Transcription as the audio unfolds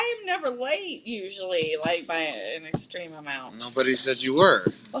never late usually, like by an extreme amount. Nobody said you were.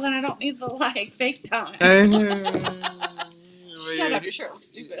 Well, then I don't need the like fake time. Shut up! Your shirt looks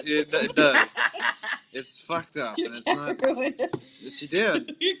stupid. It does. It's fucked up, and it's not. Ruined it. She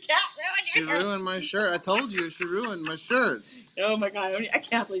did. Your cat ruined She ruined my shirt. I told you she ruined my shirt. Oh my god! I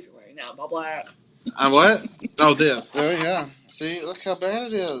can't believe you're wearing that. Blah blah. On what? Oh, this. Oh yeah. See, look how bad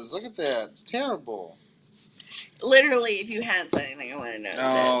it is. Look at that. It's terrible. Literally, if you hadn't said anything, I would have noticed it.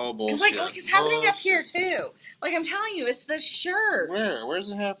 Oh, bullshit. Like it's happening up here too. Like I'm telling you, it's the shirt. Where?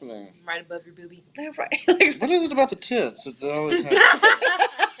 Where's it happening? Right above your boobie. They're right. What is it about the tits that always happens?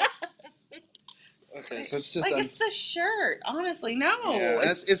 Okay, so it's just it's the shirt. Honestly, no. Yeah,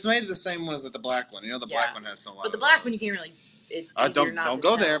 it's made the same one as the black one. You know, the black one has so lot. But the black one you can't really. It's don't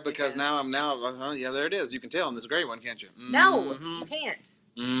go there because now yeah, there it is. You can tell in this gray one, can't you? Mm-hmm. No, you can't.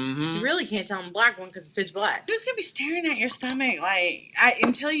 Mm-hmm. You really can't tell in the black one because it's pitch black. Who's gonna be staring at your stomach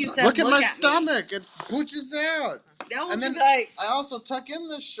until you said, look at my stomach? It pooches out. No one's and then I also tuck in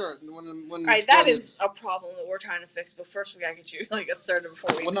this shirt when. Right, that is a problem that we're trying to fix. But first, we gotta get you assertive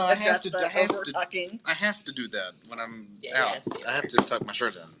before we address the over-tucking. I have to do that when I'm out. I have to tuck my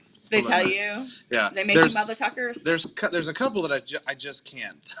shirt in. They tell you? Yeah. They make you mother tuckers? There's a couple that I just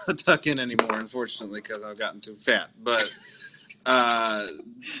can't tuck in anymore, unfortunately, because I've gotten too fat. But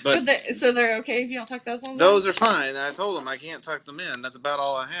so they're okay if you don't tuck those ones? Those are fine. I told them I can't tuck them in. That's about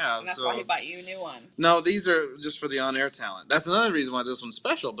all I have. And that's why he bought you a new one. No, these are just for the on-air talent. That's another reason why this one's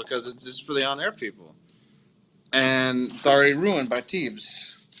special, because it's just for the on-air people. And it's already ruined by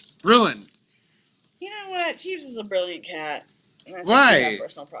Teebs. Ruined. You know what? Teebs is a brilliant cat. Why? You have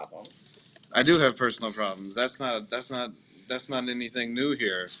personal problems. I do have personal problems. That's not anything new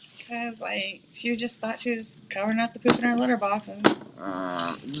here. Because she just thought she was covering up the poop in her litter box, and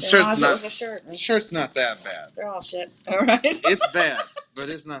the shirt's not that bad. They're all shit. All right. It's bad, but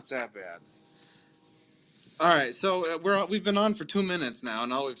it's not that bad. All right, so we've been on for 2 minutes now,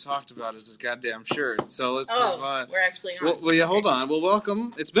 and all we've talked about is this goddamn shirt. So let's move on. We're actually on. Well, yeah, hold on. Well,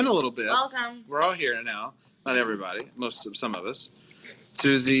 welcome. It's been a little bit. Welcome. We're all here now. Not everybody. Some of us.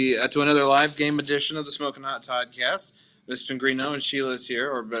 To another live game edition of the Smoking Hot Toddcast. Miss Pingrino and Sheila's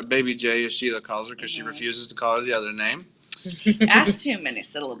here, or Baby J as Sheila calls her, because she refuses to call her the other name. That's too many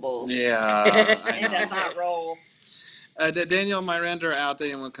syllables. Yeah. It does not roll. Daniel and Miranda are out. They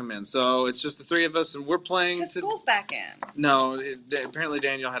didn't want to come in. So it's just the three of us, and we're playing. Because school's back in. No, apparently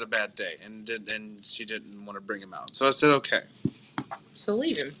Daniel had a bad day, and she didn't want to bring him out. So I said, okay. So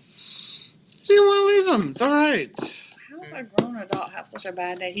leave him. She didn't want to leave him. It's all right. How does a grown adult have such a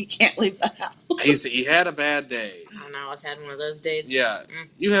bad day he can't leave the house? He had a bad day. I don't know. I've had one of those days. Yeah.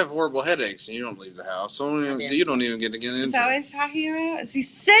 You have horrible headaches, and you don't leave the house. So you don't even get to get into it. Is that what he's talking about? Is he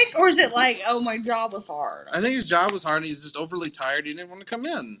sick, or is it like, oh, my job was hard? I think his job was hard, and he's just overly tired. He didn't want to come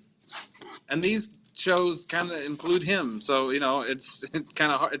in. And these shows kind of include him. So, it's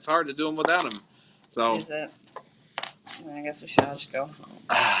kind of hard. It's hard to do them without him. So. Is it? I guess we should all just go home.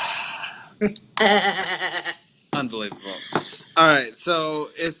 Unbelievable. All right, so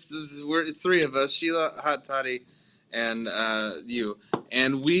it's three of us: Sheila, Hot Toddy, and you.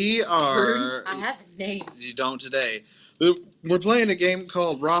 And we are. I have a name. You don't today. We're playing a game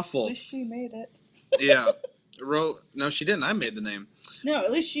called Rofl. At least she made it. Yeah. No, she didn't. I made the name. No,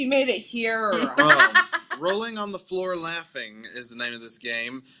 at least she made it here. Rolling on the Floor Laughing is the name of this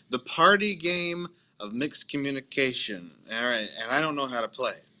game. The party game of mixed communication. All right, and I don't know how to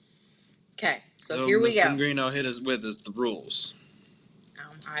play. Okay, so here we go. Ms. Pingrino hit us with the rules.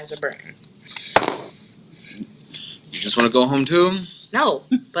 Eyes are burning. You just want to go home too? No,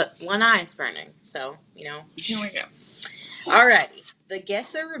 but one eye is burning. So, Here we go. Alrighty. The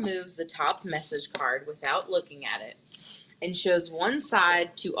guesser removes the top message card without looking at it and shows one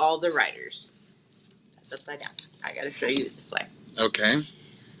side to all the writers. That's upside down. I gotta show you this way. Okay.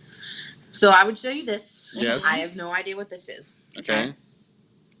 So I would show you this. Yes. I have no idea what this is. Okay.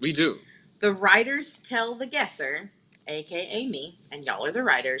 We do. The writers tell the guesser, a.k.a. me, and y'all are the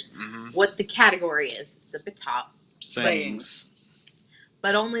writers, what the category is. It's at the top. Sayings.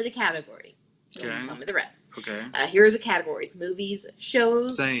 But only the category. Okay. Don't tell me the rest. Okay. Here are the categories. Movies,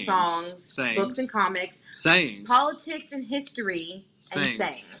 shows, sayings. songs, sayings. Books and comics, sayings. Politics and history, sayings. and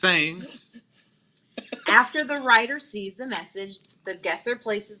sayings. Sayings. After the writer sees the message, the guesser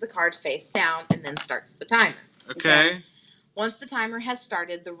places the card face down and then starts the timer. Okay. Once the timer has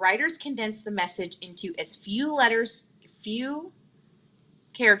started, the writers condense the message into as few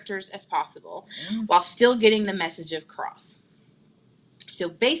characters as possible while still getting the message across. So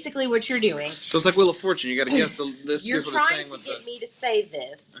basically what you're doing... So it's like Wheel of Fortune. You got to guess this. You're guess what trying it's saying to with get me to say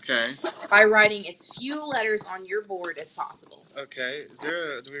this. Okay. By writing as few letters on your board as possible. Okay. Is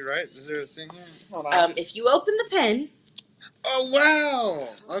there a... Do we write? Is there a thing here? Hold on. If you open the pen... Oh,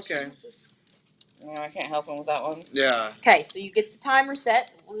 wow. Okay. No, I can't help him with that one. Yeah. Okay, so you get the timer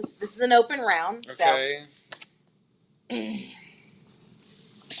set. This is an open round. Okay. So.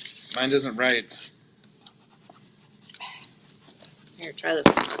 Mine doesn't write. Here, try this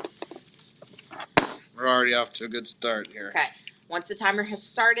one. We're already off to a good start here. Okay. Once the timer has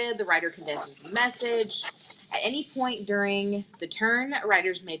started, the writer condenses the message. At any point during the turn,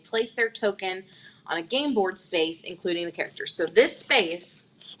 writers may place their token on a game board space, including the characters. So this space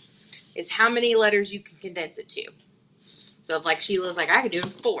is how many letters you can condense it to. So if like Sheila's like, I could do it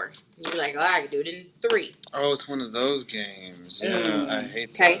in 4. And you're like, oh, I could do it in 3. Oh, it's one of those games. Yeah, I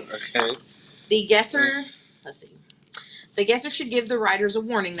hate Okay. that. Okay. The guesser, let's see. The guesser should give the writers a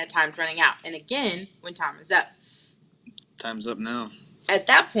warning that time's running out. And again, when time is up. Time's up now. At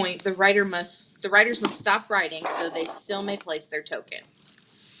that point, the writers must stop writing so they still may place their tokens.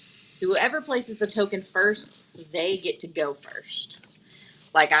 So whoever places the token first, they get to go first.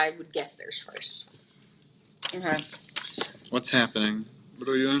 Like I would guess theirs first. Okay. What's happening? What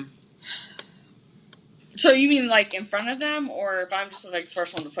are we doing? So you mean like in front of them, or if I'm just like the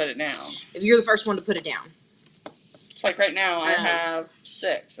first one to put it down? If you're the first one to put it down. It's like right now I have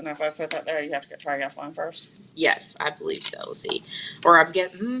 6, and if I put that there, you have to try to guess one first. Yes, I believe so. Let's see. Or I'm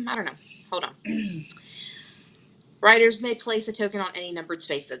guessing, I don't know. Hold on. Writers may place a token on any numbered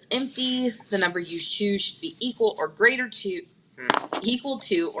space that's empty. The number you choose should be equal or greater to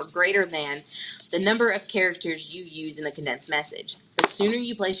or greater than the number of characters you use in the condensed message. The sooner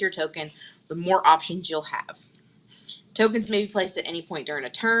you place your token, the more options you'll have. Tokens may be placed at any point during a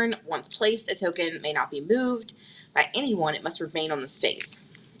turn. Once placed, a token may not be moved by anyone. It must remain on the space.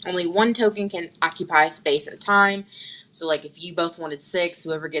 Only one token can occupy space at a time. So, like, if you both wanted 6,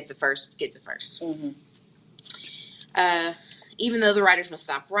 whoever gets it first gets it first. Mm-hmm. Even though the writers must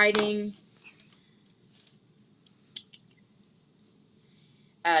stop writing,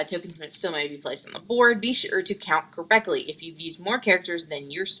 tokens still may be placed on the board. Be sure to count correctly. If you've used more characters than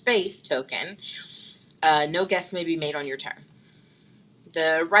your space token, no guess may be made on your turn.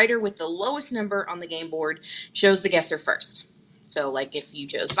 The writer with the lowest number on the game board shows the guesser first. So, like, if you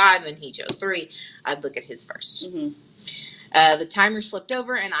chose 5 and he chose 3, I'd look at his first. Mm-hmm. The timer's flipped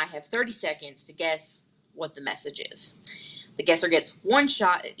over, and I have 30 seconds to guess what the message is. The guesser gets 1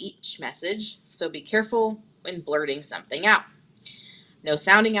 shot at each message, so be careful when blurting something out. No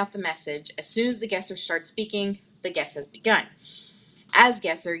sounding out the message. As soon as the guesser starts speaking, the guess has begun. As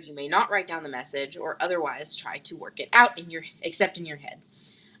guesser, you may not write down the message or otherwise try to work it out except in your head.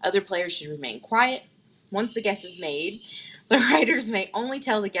 Other players should remain quiet. Once the guess is made, the writers may only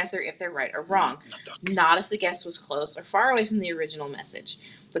tell the guesser if they're right or wrong, not if the guess was close or far away from the original message.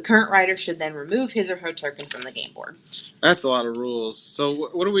 The current writer should then remove his or her token from the game board. That's a lot of rules. So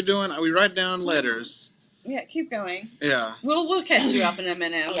what are we doing? We write down letters. Yeah, keep going. Yeah. We'll catch you up in a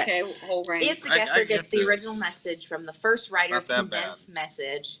minute, okay? Yes. Whole range. If the guesser gets the original message from the first writer's condensed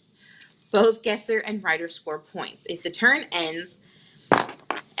message, both guesser and writer score points. If the turn ends,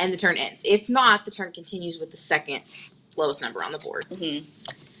 If not, the turn continues with the second lowest number on the board. Mm-hmm.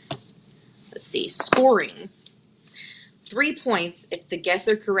 Let's see. Scoring. 3 points if the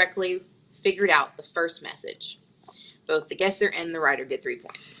guesser correctly figured out the first message. Both the guesser and the writer get 3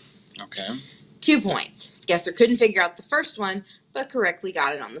 points. Okay. 2 points. Guesser couldn't figure out the first one, but correctly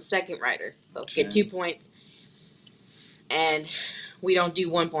got it on the second writer. Both get 2 points. And we don't do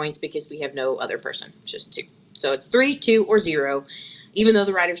 1 point because we have no other person. It's just 2. So it's 3, 2, or 0. Even though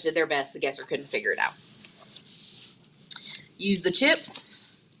the writers did their best, the guesser couldn't figure it out. Use the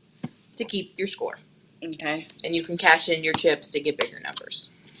chips to keep your score. Okay. And you can cash in your chips to get bigger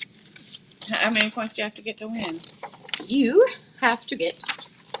numbers. How many points do you have to get to win? You have to get...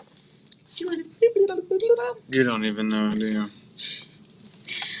 You don't even know, do you?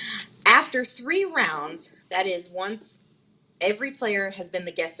 After 3 rounds, that is once every player has been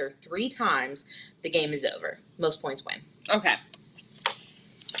the guesser 3 times, the game is over. Most points win. Okay.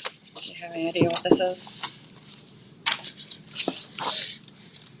 Do you have any idea what this is?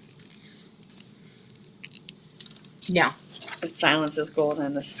 No. If silence is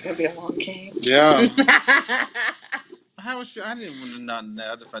golden, this is going to be a long game. Yeah. I didn't not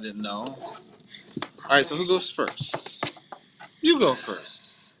that if I didn't know. All right, so who goes first? You go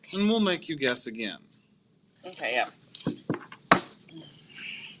first, and we'll make you guess again. Okay, yeah.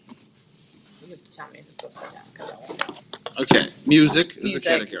 You have to tell me if it's upside down, because I won't know. Okay, music is the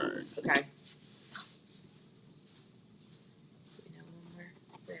category. Okay.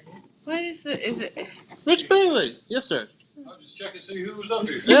 What is it? Rich Bailey. Yes, sir. I was just checking to see who was up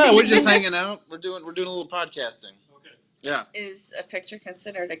here. Yeah, we're just hanging out. We're doing a little podcasting. Okay. Yeah. Is a picture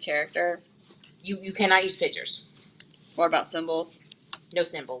considered a character? You cannot use pictures. What about symbols? No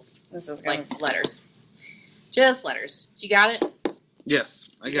symbols. This is like letters. Just letters. You got it? Yes,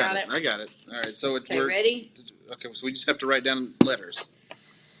 I got it. All right, so we're ready. Okay, so we just have to write down letters.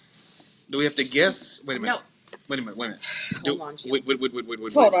 Do we have to guess? Wait a minute. No. Wait a minute. Hold on, wait.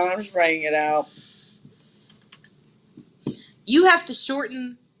 Hold on, I'm just writing it out. You have to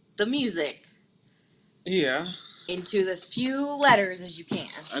shorten the music. Yeah. Into as few letters as you can.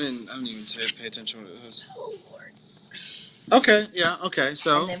 I didn't even pay attention to what it was. Oh Lord. Okay. Yeah. Okay.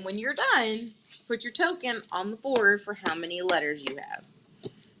 So. And then when you're done, put your token on the board for how many letters you have.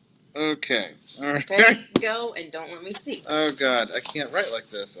 Okay. All right. Okay. Go and don't let me see. Oh God, I can't write like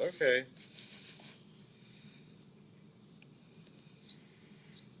this. Okay.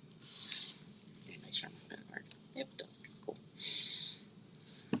 Make sure my pen works. Yep, it does. Cool.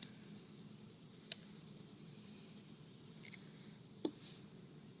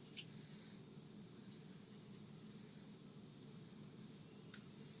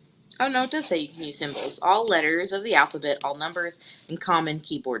 Oh no, it does say you can use symbols. All letters of the alphabet, all numbers, and common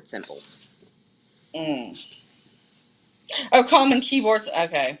keyboard symbols. Oh, common keyboards.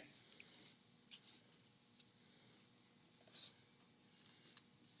 Okay.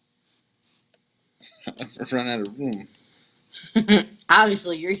 I've run out of room.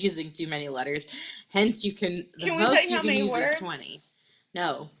 Obviously, you're using too many letters. Hence, you can. The Can we most tell you you how can many use words? is 20.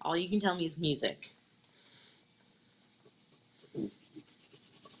 No, all you can tell me is music.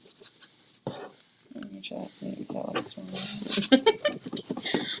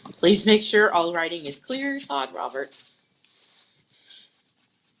 Please make sure all writing is clear, Todd Roberts.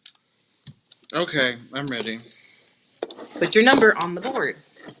 Okay, I'm ready. Put your number on the board.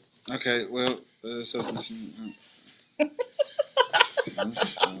 Okay, well, oh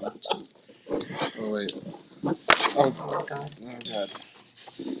wait. Oh God. Oh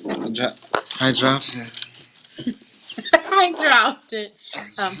God. I dropped it. I dropped it.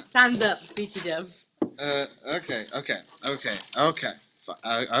 Time's up, BT Dubs. Okay. Okay. I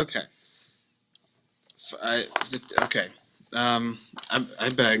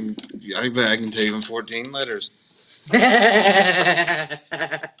beg. I can take even 14 letters.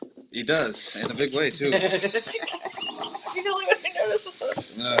 He does, in a big way too. You're the only one who notices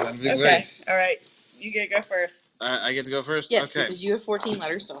this. In a big way. All right. You get to go first. I get to go first. Yes, okay. because you have 14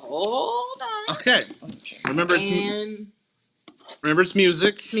 letters. So hold on. Okay. Remember, it's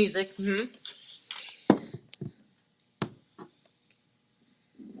music. It's music. Mm-hmm.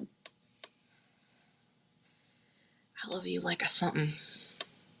 I love you like a something.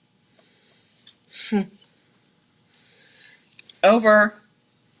 Over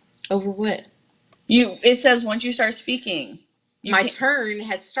what? It says once you start speaking. My turn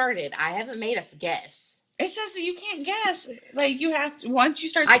has started. I haven't made a guess. It says that you can't guess. Like you have to once you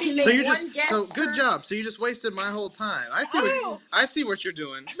start speaking. I can make guess. So good job. So you just wasted my whole time. I see what you're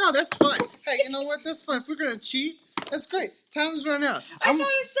doing. No, that's fine. Hey, you know what? That's fine. If we're gonna cheat, that's great. Time's running out. I thought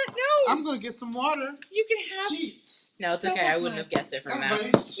it said no. I'm gonna get some water. You can have Cheats. No, it's okay. I wouldn't have guessed it from that.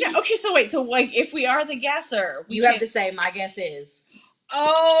 Yeah. Okay. So wait. So like, if we are the guesser, You have to say my guess is.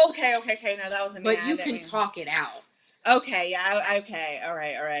 Oh, okay. No, that wasn't me. But you can talk it out. Okay, yeah, okay, all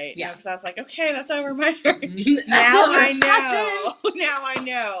right. Yeah. Because I was like, okay, that's over my turn. Now I know. Now I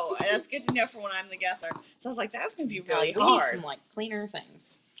know. That's good to know for when I'm the guesser. So I was like, that's going to be really hard. Some like cleaner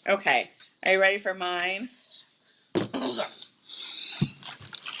things. Okay, are you ready for mine? All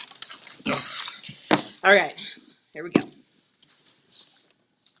right, here we go.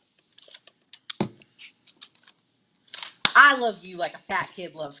 I love you like a fat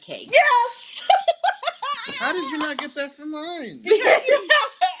kid loves cake. Yes! How did you not get that from mine? Because you have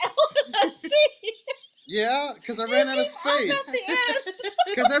an LLC. Yeah, because I ran out of space.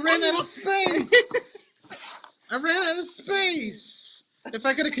 Because I ran out of space. If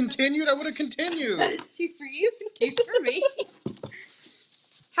I could have continued, I would have continued. That is 2 for you, 2 for me.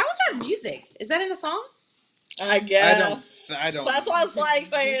 How is that music? Is that in a song? I guess. I don't. That's what I was like,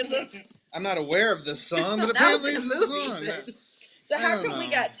 man. I'm not aware of this song, but apparently it's a song. So how come we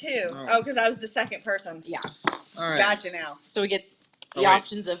got 2? Oh, because I was the second person. Yeah. All right. Gotcha now. So we get the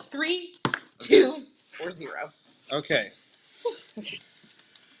options of 3, 2, or 0. Okay.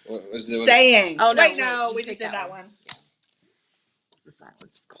 What was it? Saying. Oh, no. Wait, no, we just did that one. Yeah. It's the silence.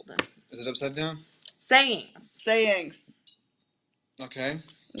 It's golden. Is it upside down? Saying. Sayings. Okay.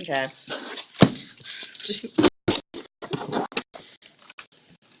 Okay.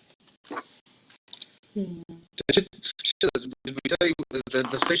 Did we tell you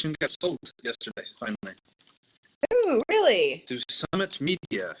the station got sold yesterday, finally. Ooh, really? To Summit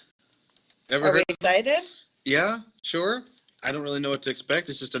Media. Ever Are heard we excited? Yeah, sure. I don't really know what to expect.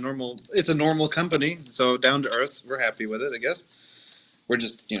 It's just a normal company. So down to earth. We're happy with it, I guess. We're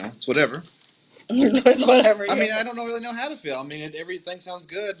just, it's whatever. It's whatever. I mean, I don't really know how to feel. I mean, everything sounds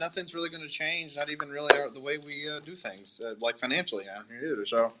good. Nothing's really going to change. Not even really the way we do things, like financially out here either.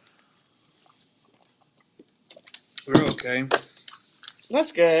 So we're okay.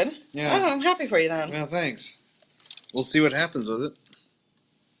 That's good. Yeah. Oh, I'm happy for you then. Well, thanks. We'll see what happens with it.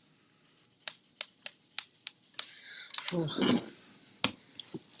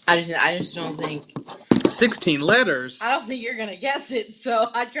 I just don't think 16 letters. I don't think you're gonna guess it, so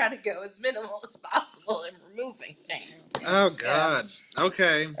I try to go as minimal as possible in removing things. Oh God. Yeah.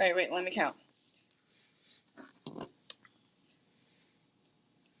 Okay. All right, wait. Let me count.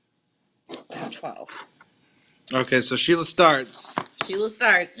 12. Okay, so Sheila starts. Sheila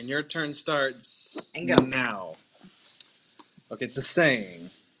starts. And your turn starts And go. now. Okay, it's a saying.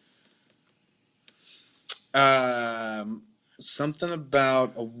 Something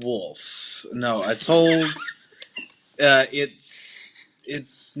about a wolf. No, I told. It's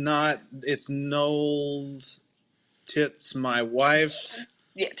Nold. Tits my wife.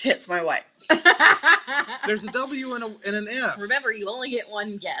 Yeah, tits my wife. There's a W and an F. Remember, you only get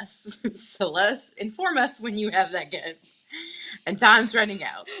one guess, so inform us when you have that guess. And time's running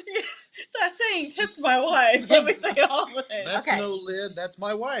out. That's saying tits my wife. Let me say all of it. That's okay. no lid. That's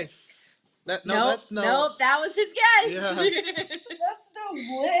my wife. That's no. Nope, that was his guess. Yeah. That's no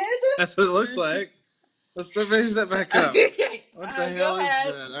lid. That's what it looks like. Let's raise that back up. What the hell is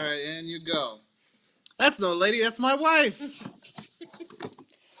ahead. that? All right, and you go. That's no lady. That's my wife.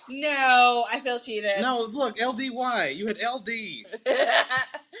 No, I feel cheated. No, look, LDY. You had LD.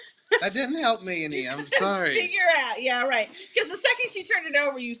 That didn't help me any. I'm sorry. Figure out. Yeah, right. Because the second she turned it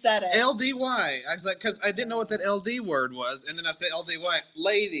over, you said it. LDY. I was like, because I didn't know what that LD word was, and then I said LDY.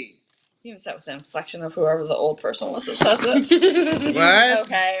 Lady. You said with the inflection of whoever the old person was that says it. What?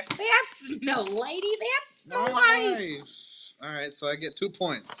 Okay. That's no lady. That's no My wife. wife. All right, so I get 2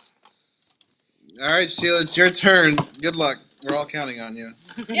 points. All right, Sheila, it's your turn. Good luck. We're all counting on you.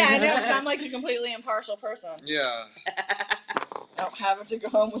 Yeah, I know, because I'm like a completely impartial person. Yeah. I don't have to go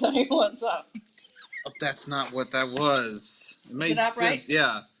home with anyone, so. Oh, that's not what that was. It made that sense. right?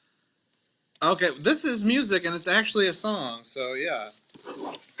 Yeah. Okay, this is music, and it's actually a song, so yeah.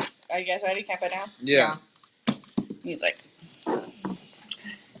 Are you guys ready? Can I put down? Yeah. Music.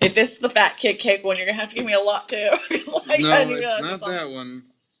 If this is the fat kid cake one, you're going to have to give me a lot, too. No, it's not that one.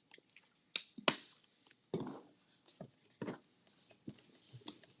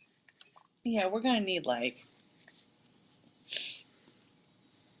 Yeah, we're going to need, like...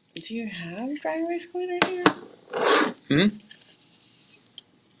 Do you have dry erase cleaner here? Hmm?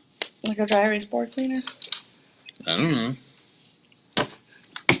 Like a dry erase board cleaner? I don't know.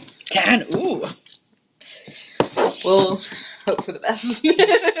 10. Ooh. We'll hope for the best.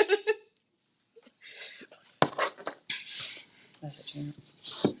 That's a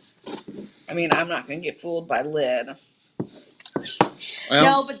chance. I mean, I'm not going to get fooled by lid. Well,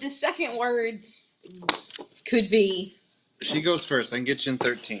 no, but the second word could be... She goes first. I can get you in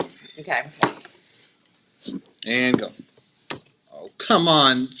 13. Okay. And go. Oh, come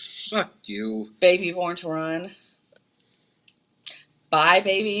on. Fuck you. Baby born to run. Bye,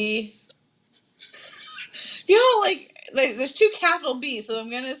 baby. You know, like, there's 2 capital B's, so I'm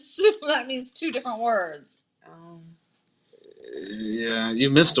going to assume that means 2 different words. Yeah, you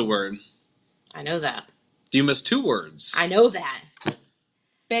missed a word. I know that. You missed 2 words. I know that.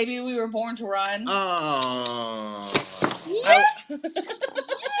 Baby, we were born to run. Oh. Yeah.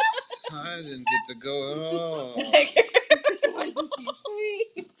 I didn't get to go at all. 1, 2,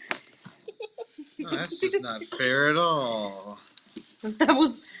 3. No, that's just not fair at all. I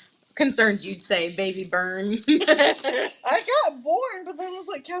was concerned you'd say baby burn. I got born, but then it was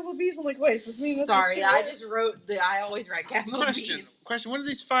like capital B's. I'm like, wait, does this mean this Sorry, is 2 I words? just wrote I always write capital Question. B's When do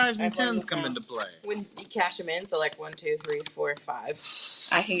these 5s and I've learned 10s this come now. into play? when you cash them in. So like 1, 2, 3, 4, 5.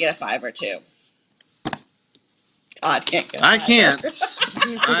 I can get a 5 or 2. Todd can't get a 5. I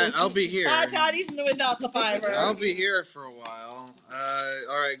can't. I'll be here. Todd, he's without the 5. I'll be here for a while.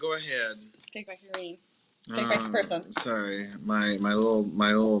 All right, go ahead. Take back your ring. Take back the person. Sorry, my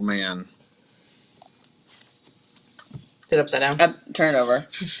little man. Sit upside down. Turn it over.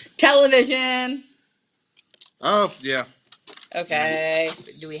 Television. Oh yeah. Okay.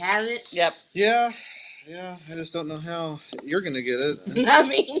 Do we have it? Yep. Yeah. I just don't know how you're gonna get it. I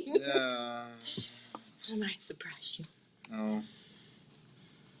mean, Yeah. I might surprise you. No.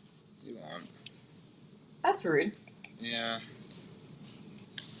 You won't. That's rude. Yeah.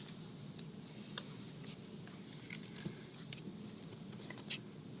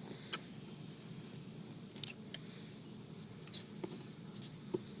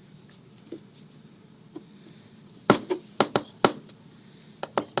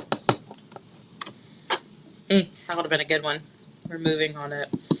 That would have been a good one. We're moving on it.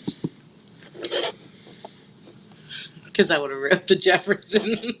 Because I would have wrote the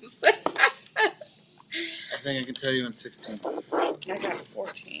Jeffersons. I think I can tell you in 16. I got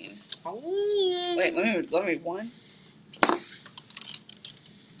 14. Oh. Wait, let me one.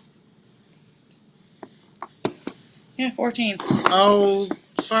 Yeah, 14. Oh,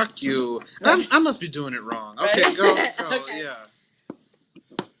 fuck you. I must be doing it wrong. Okay, Right. go, Okay. yeah.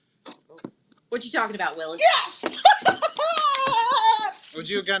 What you talking about, Willis? Yes! Would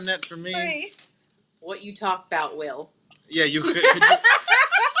you have gotten that from me? 3. What you talk about, Will? Yeah, you could you,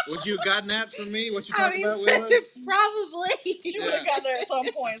 would you have gotten that from me? What you talking about, Willis? Probably. She would have got there at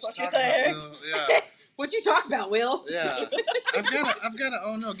some point, is what you're Talk about saying. Will, yeah, What you talk about, Will? yeah. I've got to,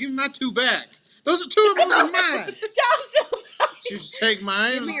 oh no, give me my 2 back. Those are 2 of them mine. You should take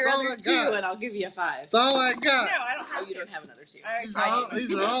mine. Give me your That's all other I 2 got. and I'll give you a 5. That's all I No, got. I don't Oh, have you to. don't have another 2.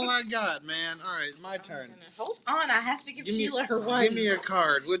 These are all I got, man. All right, my turn. Hold on, I have to give Give me- Sheila her 1. Give me a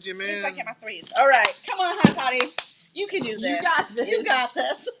card, would you, Means man? I get my 3s. All right, come on, Hot Potty. You can do this. You got this. You got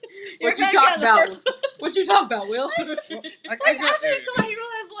this. What You're you gonna talk get the about? first- What you talk about, Will? Well, I Like, got after there. somebody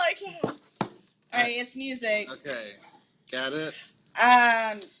realized, like, yeah. All right, it's music. Okay, got it.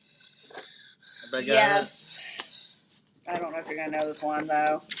 I got yes. I don't know if you're gonna know this one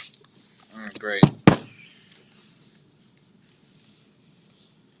though. it. Oh, great.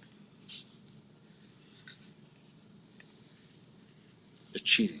 They're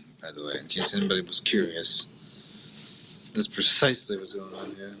cheating, by the way, in case anybody was curious. That's precisely what's going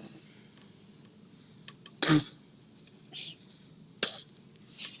on here.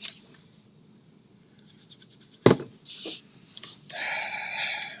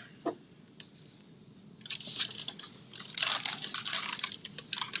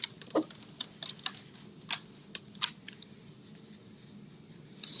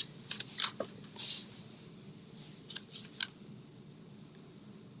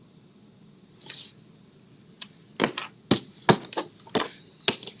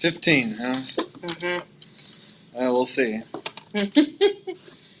 $15, huh? Mm-hmm. Well, we'll see.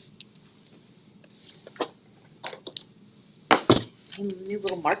 New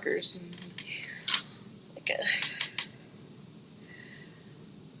little markers. Like a,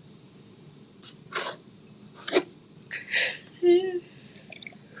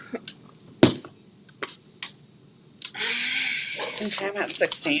 okay, I'm at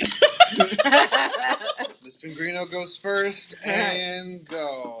 16. Miss Pingrino goes first, and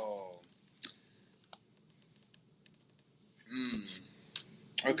go.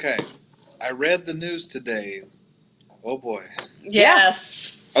 Okay. I read the news today. Oh, boy.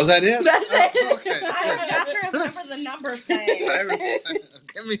 Yes. Oh, is that it? That's it. Okay. I have to remember the numbers thing.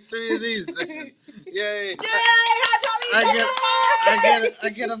 Give me 3 of these then. Yay. Yay! Hot I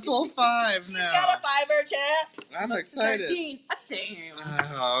get a full 5 now. You got a 5er, chat. I'm excited. 13. Damn.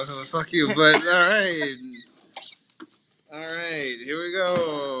 Oh, fuck you, but all right. All right, here we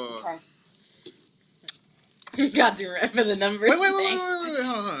go. Got to remember the numbers. Wait, hold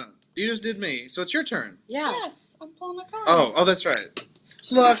on. You just did me, so it's your turn. Yeah. Yes, I'm pulling a card. Oh, that's right.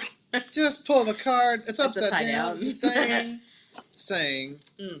 Look, just pull the card. It's upside down. down. Just saying.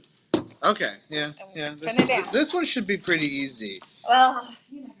 Mm. Okay, yeah. Pin it down. This one should be pretty easy. Well,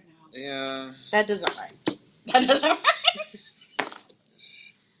 you never know. Yeah. That doesn't rhyme. That doesn't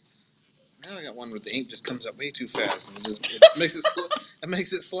Now I got one where the ink just comes up way too fast, and it just makes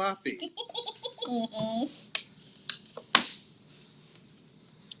it sloppy. Mm-mm.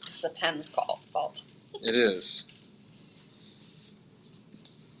 It's the pen's fault. It is.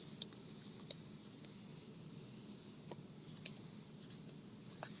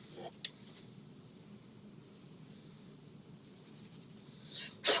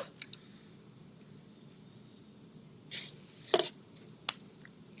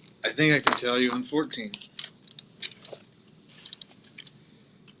 I think I can tell you on 14.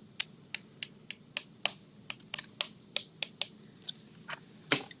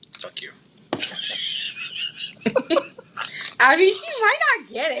 Fuck you. I mean, she might not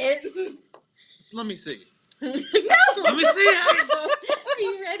get it. Let me see. No. Let me see it. Are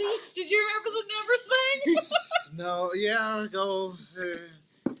you ready? Did you remember the numbers thing? No, yeah, go.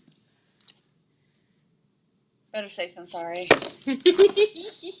 Better safe than sorry.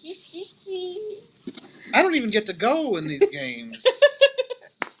 I don't even get to go in these games.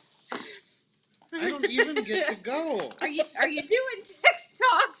 I don't even get to go. Are you doing text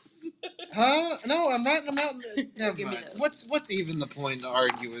talks? Huh? No, I'm writing them out. Never Give me mind. those. What's even the point to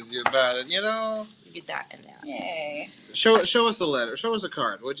argue with you about it? You know. You get that and that. Yay. Show us a letter. Show us a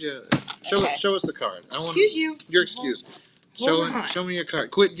card, would you? Okay. Show us a card. I want Excuse you. your excuse. Hold on. Show me your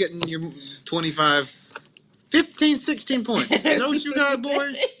card. Quit getting your 25 15, 16 points. Is that what you got,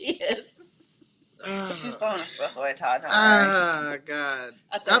 boy? Yes. She's blowing us both away, Todd. Don't worry. Ah, God.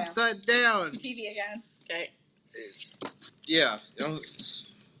 Upside down. TV again. Okay. Yeah.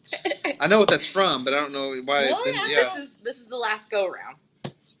 I know what that's from, but I don't know why it's in. Yeah. This is the last go round.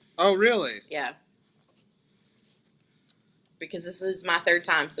 Oh, really? Yeah. Because this is my third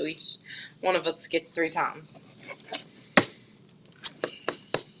time, so each one of us gets 3 times.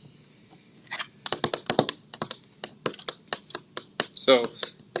 So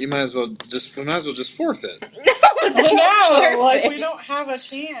you might as well just forfeit. No, like we don't have a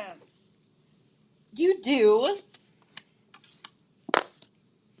chance. You do.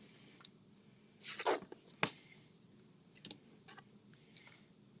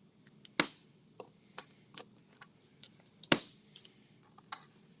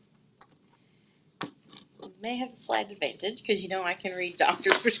 May have a slight advantage because I can read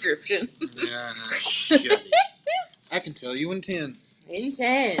doctor's prescription. Yeah, shit. I can tell you in 10. In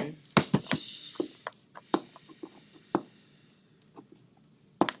 10.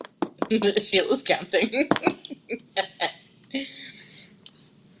 Sheila's counting.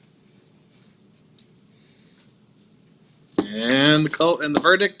 And the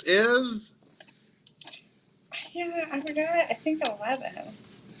verdict is. Yeah, I forgot. I think 11.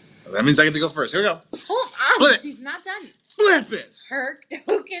 That means I get to go first. Here we go. Hold on, Flip. she's not done. Flip it. Her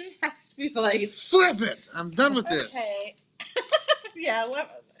token has to be placed. Flip it. I'm done with this. Okay. Yeah,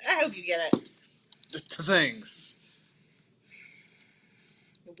 I hope you get it. Thanks.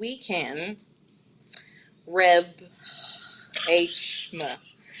 We can Reb H. M.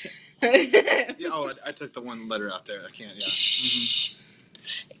 Oh, I took the one letter out there. I can't. Yeah. Mm-hmm.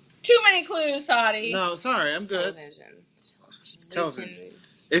 Too many clues, Toddy. No, sorry. I'm good. Television. It's television.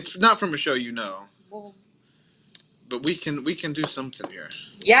 It's not from a show you know. Well, But we can do something here.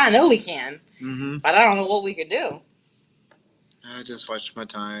 yeah, I know we can. Mm-hmm. But I don't know what we could do. I just watched my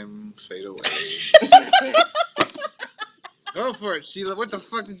time fade away. Go for it, Sheila. What the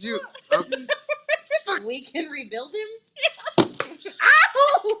fuck did you... Oh, fuck. We can rebuild him?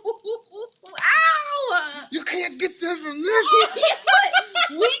 Ow! Ow! You can't get that from this.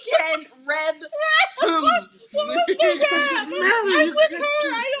 We can Reb him. It doesn't matter. I'm with her.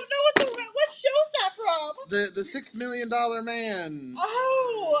 I don't know what show's that from. The $6 Million Man.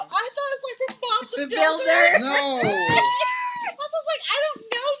 Oh, I thought it was like from Bob the The Builder. Builder. No. I was like, I don't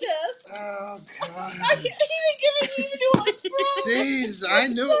know this. Oh, God. He didn't even know what it's from. Jeez, I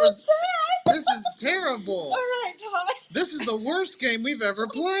knew it was... This is terrible. All right, Todd. This is the worst game we've ever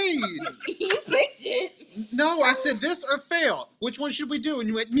played. You picked it. No, I said this or fail. Which one should we do? And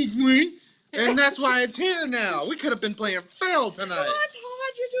you went, "Nee." And that's why it's here now. We could have been playing fail tonight. Come on, Todd.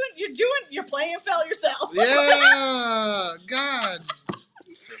 You're playing fail yourself. Yeah, God.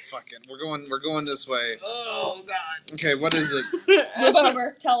 We're going this way. Oh, God. Okay, what is it? Flip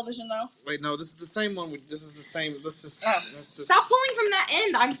over. Television, though. Wait, no, this is the same one. This is the same. This is. Stop pulling from that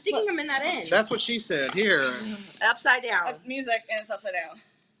end. I'm sticking them in that end. That's what she said. Here. Upside down. Music, and it's upside down.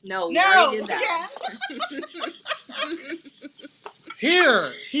 No, we No, already did that.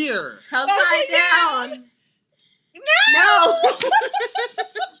 Here. Upside down. No! No.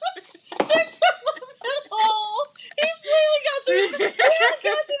 It's in the middle. He's literally got through. We haven't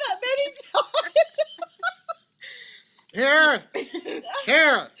gone through that many times. Here.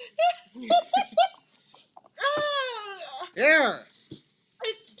 Here.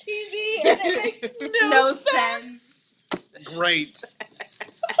 It's TV and it makes no sense. Great.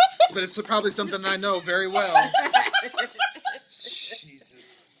 But it's probably something I know very well.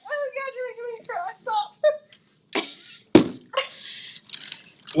 Jesus. Oh God, you're making me cry. Stop.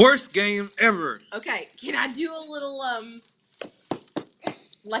 Worst game ever. Okay, can I do a little,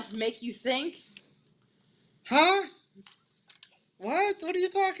 like make you think? Huh? What? What are you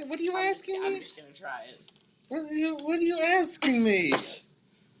talking? What are you asking I'm me? just gonna try it. What are you asking me?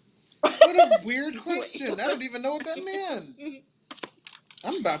 What a weird question. I don't even know what that meant.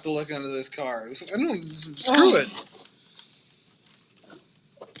 I'm about to look under this card. Screw it.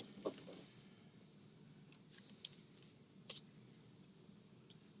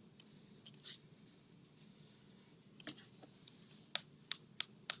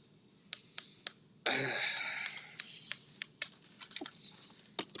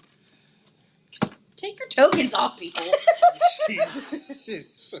 Take your tokens off, people.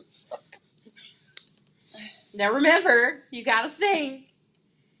 Jeez. Now remember, you gotta think.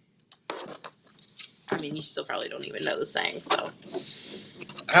 I mean, you still probably don't even know the saying, so.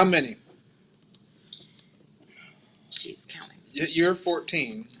 How many? She's counting. You're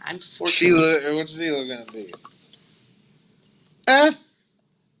 14. I'm 14. Sheila, what's Sheila gonna be?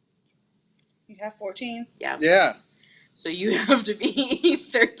 You have 14? Yeah. Yeah. So you have to be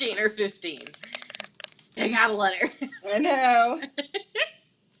 13 or 15. Take out a letter. I know.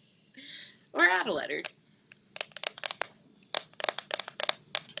 Or add a letter.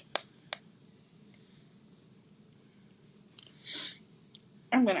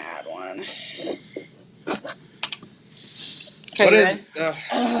 I'm going to add one. Okay, What you is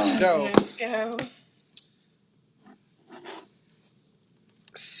ready? go. Let's go.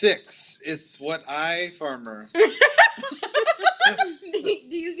 6. It's what I farmer. Do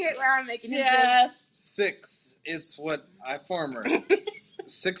you get where I'm making him Yes. 6. It's what I farmer.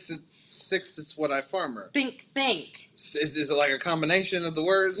 6. 6. It's what I farmer. think? Is it like a combination of the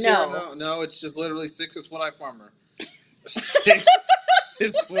words? No. Here? No. It's just literally 6. It's what I farmer. 6.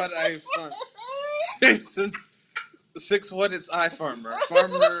 It's what I farmer. 6 is 6. What it's I farmer.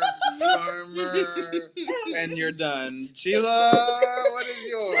 Farmer. And you're done. Sheila, what is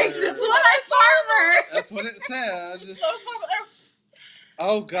yours? 6 is what I farmer. That's what it said. So popular.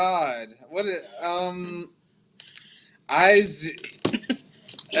 Oh God, what it eyes.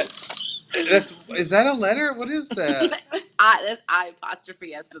 Is that a letter? What is that? That's I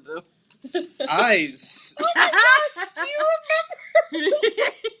apostrophe S, boo boo. Eyes. Oh my God. Do you remember?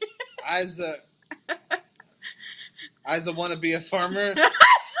 Isa want to be a farmer.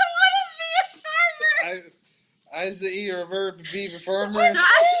 Isa eat a verb to be a farmer.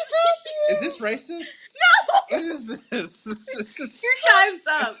 Is this racist? No. What is this? This is. Your time's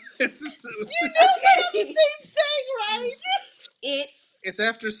up. This is. You know they have the same thing, right? It's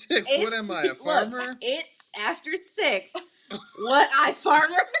after 6. What am I, a farmer? Look, it's after 6. What I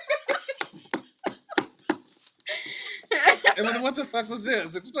farmer? And then what the fuck was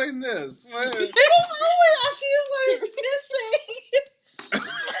this? Explain this. What? It was only a few letters missing.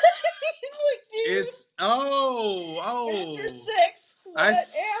 He's like, dude. It's oh. After 6, what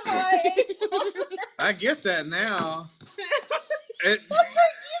am I? I get that now.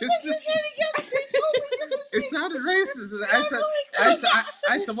 It sounded racist.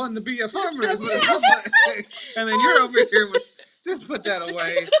 I said wanted to be a farmer. Is what it sounds like. And then you're over here with. Just put that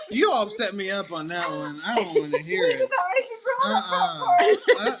away. You all set me up on that one. I don't want to hear it.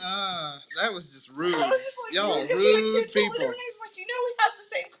 That was just rude. Y'all rude people. He's like, you know we have the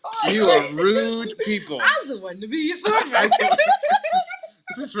same cause. You are rude people. I was the one to be a farmer.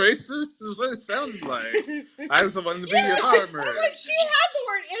 Is this racist? This is what it sounded like. I was the one to be a farmer. I'm like, she had the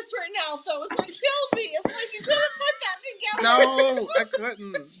word "it's" written out though. It's what killed me. It's like you didn't put that together. No, I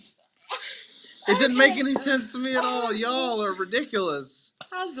couldn't. It didn't make any sense to me at all. Y'all are ridiculous.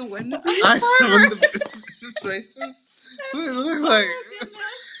 I was the one to be a I farmer. Is this racist? That's what it looked like.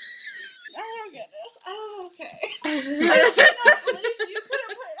 Oh goodness. Oh, okay. I cannot believe you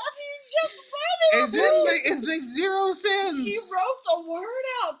couldn't put it up. You just read it. It made zero sense. She wrote the word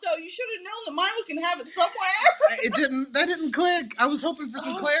out though. You should have known that mine was gonna have it somewhere. That didn't click. I was hoping for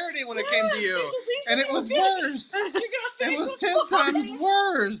some clarity when it came to you. And it was worse. It was 10 times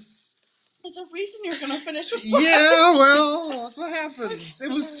worse. There's a reason you're gonna finish with Yeah, well, that's what happens.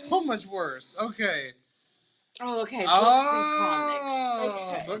 It was so much worse. Okay. Oh, okay.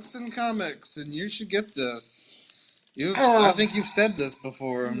 Books and comics, and you should get this. I think you've said this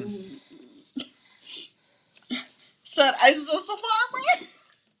before. Said, "Is this a farmer?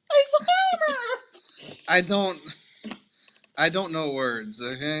 Is a farmer?" I don't know words.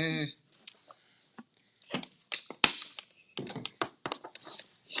 Okay.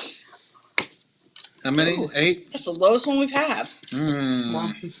 How many? Ooh. 8? That's the lowest one we've had.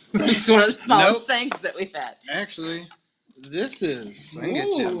 Well, it's one of the smallest things that we've had. Actually, this is. I can get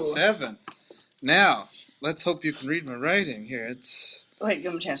you 7. Now, let's hope you can read my writing here. Wait,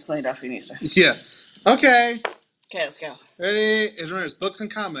 give him a chance to clean it up if he needs to. Yeah. Okay. Okay, let's go. Ready? Remember, it's books and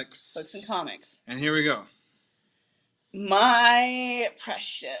comics. Books and comics. And here we go. My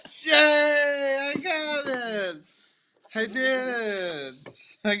precious. Yay! I got it! I did!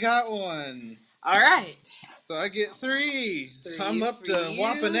 I got one. All right. So I get 3. So I'm up for to you.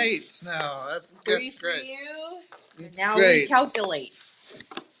 whopping 8 now. That's 3 for great. you. It's Now great. we calculate.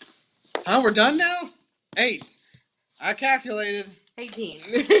 Huh? We're done now? 8. I calculated. 18.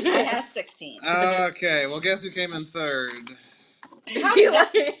 I have 16. Okay, well, guess who came in 3rd? you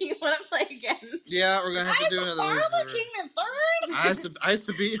want to play again? Yeah, we're gonna have to do another one. Farmer came in 3rd? I used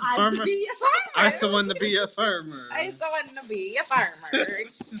to be a I farmer. to be a farmer. I used to want to be a farmer. I used to want to be a farmer. I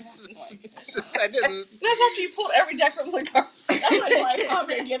didn't. That's after you pulled every deck from the card. That's why it's like, I'm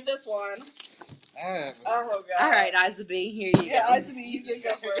going to get this one. Oh, God. All right, Isa B, here you go. Yeah, Isa B, you can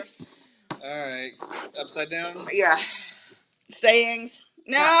go first. All right, upside down. Yeah. Sayings.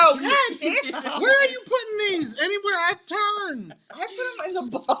 No, god damn. Where are you putting these? Anywhere I turn. I put them in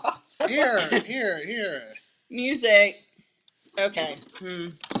the box. Here. Music. Okay.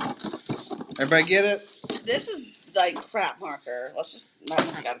 Everybody get it? This is like crap marker. Let's just. That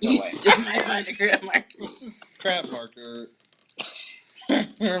one's gotta go You away. still might find a crap marker. This is crap marker.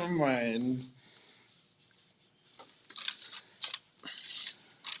 Never mind.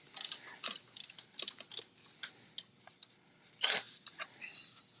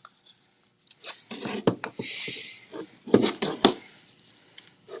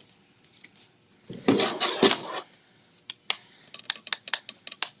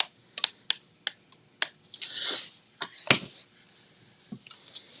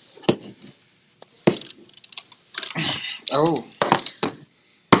 Oh.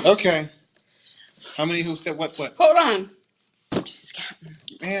 Okay. How many who said what? Hold on.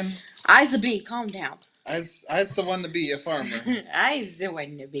 Man, I's a bee. Calm down. I still want to be a farmer. I's the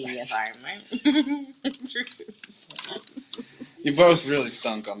one to be a farmer. You both really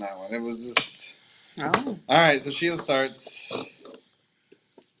stunk on that one. It was just... Oh. Alright, so Sheila starts.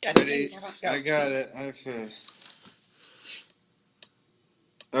 Ready? Go. I got it. Okay.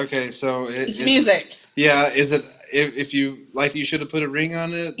 Okay, so It's music. Yeah, is it... If you liked it, you should have put a ring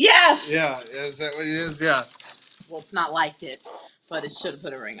on it? Yes! Yeah, is that what it is? Yeah. Well, it's not liked it, but it should have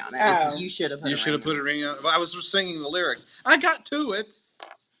put a ring on it. Oh. You should have put You should have put a ring on it. Well, I was singing the lyrics. I got to it.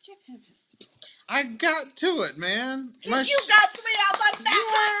 Give him his. I got to it, man. You got 3 out like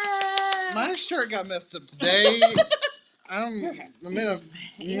that My shirt got messed up today. I'm in a If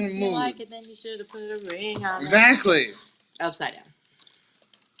you mood. like it, then you should have put a ring on Exactly. it. Upside down.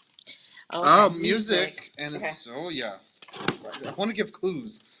 Oh, Okay, music. And it's, oh, yeah. I want to give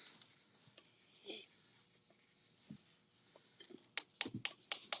clues.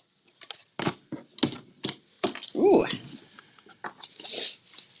 Ooh.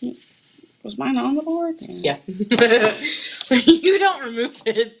 Was mine on the board? Yeah. You don't remove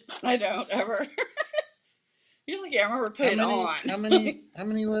it. I don't ever. Usually can't remember to put it on. How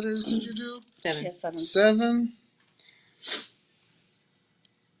many letters did you do? 7. Yes, 7. 7?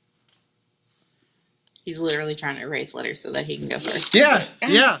 He's literally trying to erase letters so that he can go first. Yeah.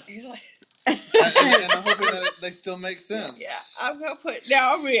 He's like, and I'm hoping that they still make sense. yeah, I'm gonna put.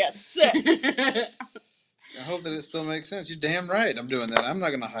 Now I'm gonna be at 6. I hope that it still makes sense. You're damn right I'm doing that. I'm not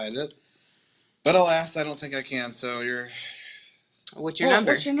going to hide it. But alas, I don't think I can, so you're... What's your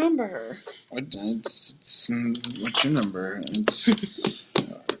number? What's your number? What's your number? It's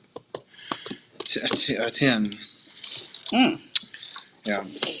 10. Yeah.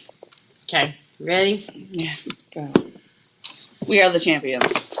 Okay. Ready? Yeah, go. We are the champions.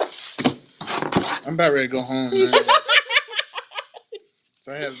 I'm about ready to go home, man.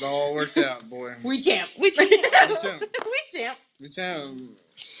 So I had it all worked out, boy. We champ. We champ. We champ. We champ. We champ.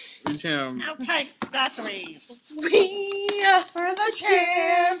 We champ. I'll take that 3. We are the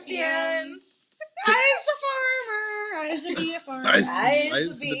champions. I's the farmer. I's to be a farmer. I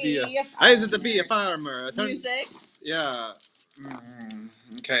used to be a farmer. Music. Yeah.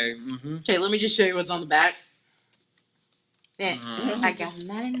 Okay. Okay, let me just show you what's on the back. Yeah, Mhm. I got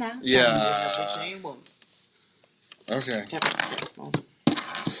 99. Yeah. Okay.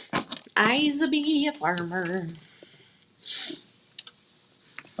 I's a be a farmer.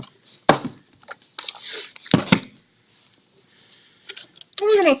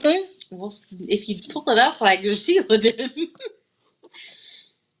 Look at my thing. Well, if you pull it up like your Sheila did.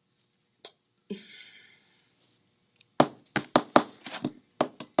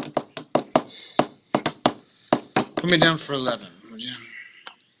 Put me down for 11, would you?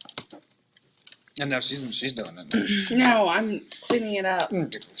 And now she's doing it. No, I'm cleaning it up.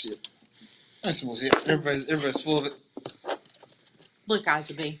 I suppose everybody's full of it. Look,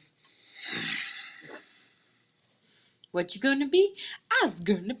 I's a bee. What you gonna be? I's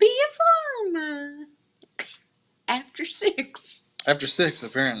gonna be a farmer. After 6. After 6,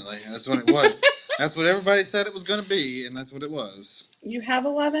 apparently. That's what it was. That's what everybody said it was going to be, and that's what it was. You have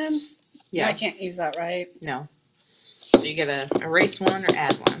 11? Yeah. I can't use that, right? No. So you gotta erase one or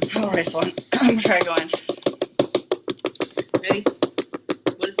add one. I'll erase one. I'm gonna try going. Ready?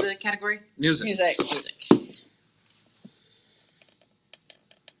 What is the category? Music. Music. Music.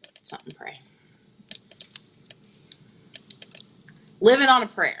 Something pray. Living on a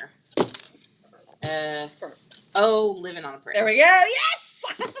prayer. Living on a prayer. There we go.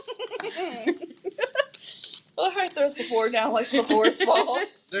 Yes! Oh, I throws the board down like the board's fault.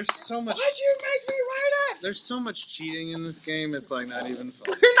 There's so much. Why'd you make me write it? There's so much cheating in this game. It's like not even fun.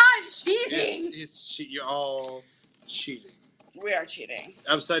 We're not cheating. You're all cheating. We are cheating.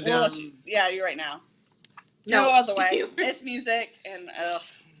 Upside Well, down. yeah, you're right now. No other way. It's music, and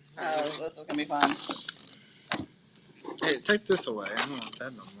this is gonna be fun. Hey, take this away. I don't want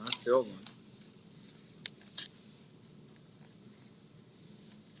that no more. That's the old one.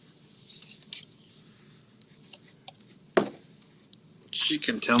 She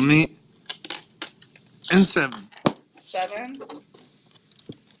can tell me in 7. 7.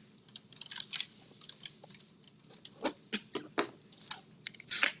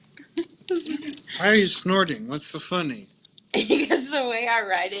 Why are you snorting? What's so funny? Because the way I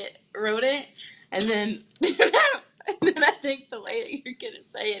wrote it, and then I think the way that you're gonna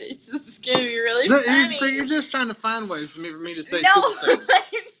say it is just gonna be really funny. So you're just trying to find ways for me to say no, stupid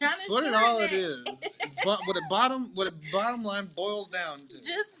things. you're trying to That's what all it is. It's what a bottom line boils down to.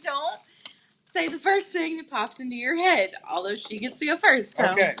 Just don't say the first thing that pops into your head. Although she gets to go first. So.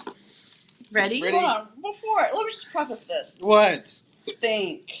 Okay. Ready? Hold on. Before, let me just preface this. What?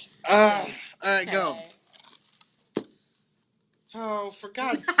 Think. All right, go. Oh, for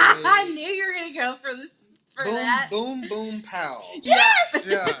God's sake! I knew you were gonna go for boom, that. Boom, boom, pow. Yes.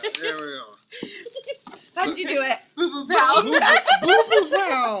 Yeah, there we go. How'd you do it? Boo boo pow. Boo boo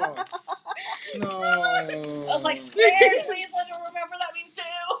pow. No. I was like, squares. Please let her remember that means 2.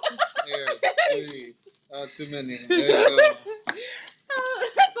 Here, 3. Too many. There you go.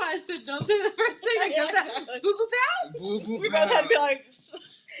 That's why I said don't say the first thing that comes out. Boo boo pow. Boo boo We both had to be like,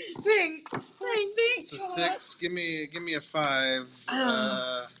 Think. It's a 6. Give me a 5.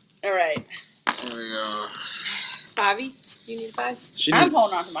 all right. There we go. Fivies. You need fives. I'm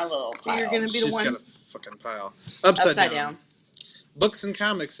holding on to my little pile. You're gonna be the She's one. got a fucking pile. Upside down. Books and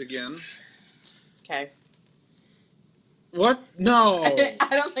comics again. Okay. What? No. I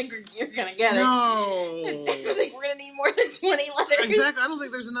don't think you're gonna get it. No. I think we're gonna need more than 20 letters. Exactly. I don't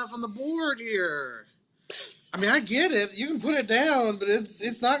think there's enough on the board here. I mean, I get it. You can put it down, but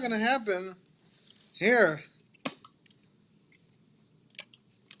it's not going to happen. Here.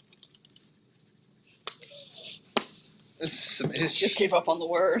 This is some ish. Just gave up on the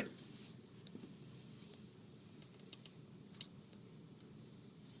word.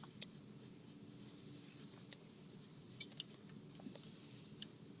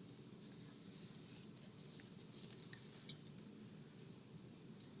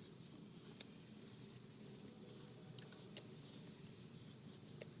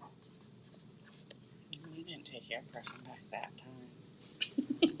 You didn't take your person back that time.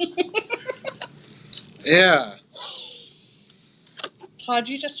 Yeah. Todd,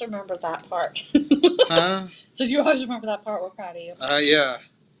 you just remember that part. Huh? So do you always remember that part? We're proud of you. Yeah.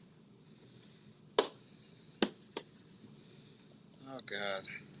 Oh, God.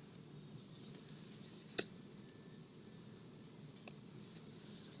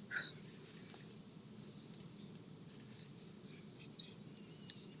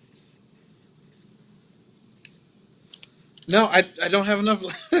 No, I don't have enough.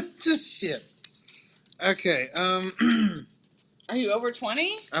 Just shit. Okay. Are you over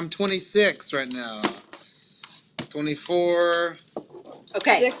 20? I'm 26 right now. 24.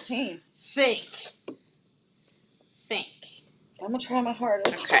 Okay. 16. Think. I'm gonna try my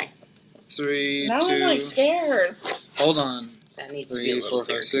hardest. Okay. 3, Now 2. I'm like scared. Hold on. That needs to be a 3, little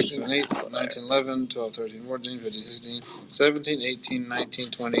 4, 5, 6, 7, 8, 9, 10, 11, 12, 13, 14, 15, 16, 17, 18,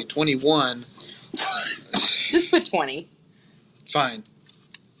 19, 20, 21. Just put 20. Fine.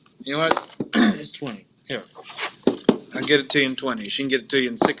 You know what? It's 20. Here. I'll get it to you in 20. She can get it to you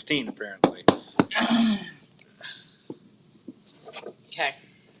in 16, apparently. Okay.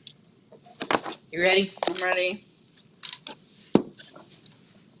 You ready? I'm ready.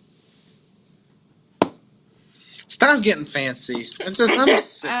 Stop getting fancy. I'm sick of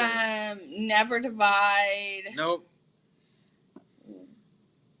it. Never divide. Nope.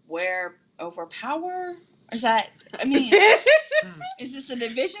 Where overpower? Is that? I mean, is this the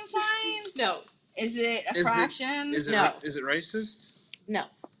division sign? No. Is it a fraction? No. Is it racist? No.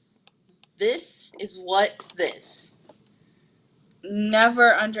 This is what this.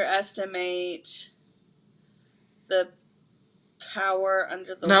 Never underestimate the power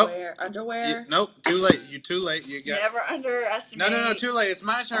under the Nope. underwear. Nope. Too late. You're too late. You got. Never underestimate. No. Too late. It's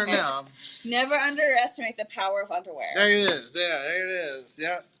my turn now. Never underestimate the power of underwear. There it is. Yeah. There it is.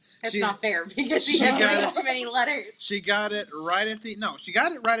 Yeah. That's not fair because you have so many letters. She got it right at the she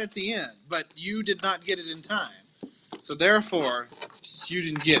got it right at the end, but you did not get it in time. So therefore, you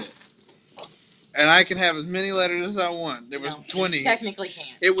didn't get it. And I can have as many letters as I want. There was 20. You technically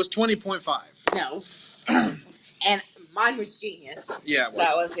can't. It was 20.5. No. And mine was genius. Yeah, it was.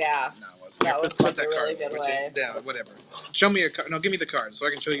 That was, yeah. No, it wasn't. That was put like that a really card good away. way. Yeah, whatever. Show me a card. No, give me the card so I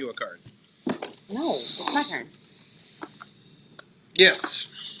can show you a card. No, it's my turn. Yes.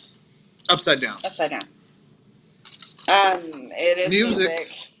 Upside down. Upside down. It is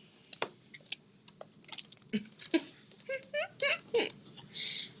Music.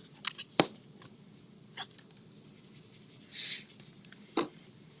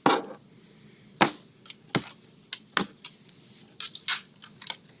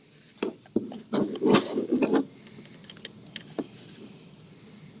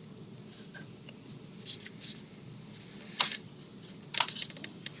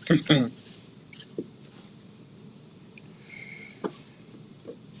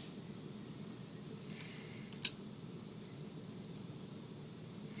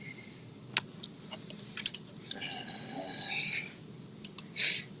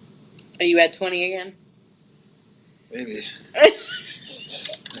 Are you at 20 again? Maybe.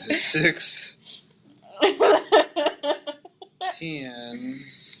 This is 6, 10,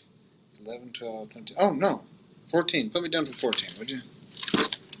 11, 12, 13. Oh, no. 14. Put me down for 14, would you?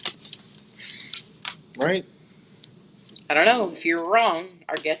 Right? I don't know. If you're wrong,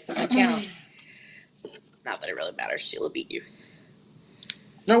 our guess doesn't count. Not that it really matters. Sheila beat you.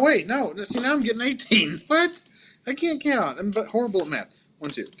 No, wait. No. See, now I'm getting 18. What? I can't count. I'm horrible at math. 1,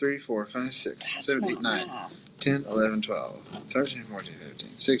 2, 3, 4, 5, 6, 7, 8, 9, 10, 11, 12, 13, 14,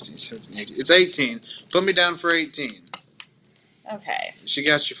 15, 16, 17, 18. It's 18. Put me down for 18. Okay. She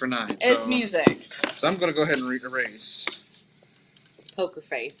got you for 9. It's music. So I'm going to go ahead and erase. Poker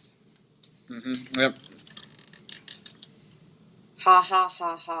face. Mm-hmm. Yep. Ha ha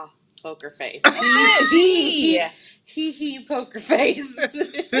ha ha. Poker face. Hee hee. Poker face.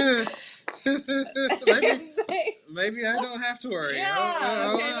 maybe I don't have to worry.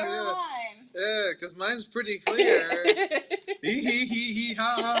 Yeah. Okay, never mind. Yeah, because mine's pretty clear. Hee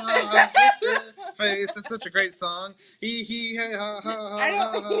ha ha ha. Face. It's such a great song. Hee ha ha ha I don't.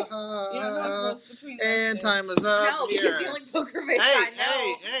 ha ha. You don't know what's between those And two. time is up. No, because the only poker face I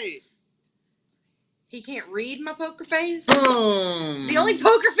know. Hey. He can't read my poker face? Boom. The only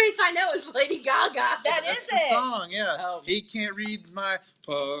poker face I know is Lady Gaga. That's the song, yeah. Oh. He can't read my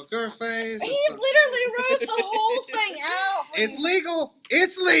poker face. He literally wrote the whole thing out. It's legal.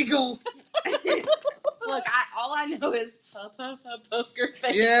 It's legal. Look, all I know is poker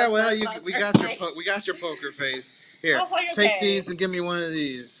face. Yeah, well, we got your poker face. Here, I was like, take okay. these and give me one of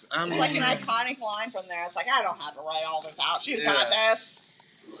these. It's like an iconic line from there. It's like, I don't have to write all this out. She's got this.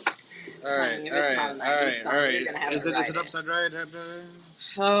 All right. Is it upside right?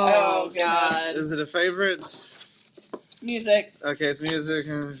 Oh, God. Is it a favorite? Music. Okay, it's music.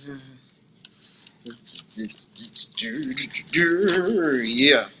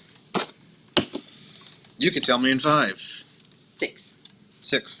 Yeah. You could tell me in 5. 6.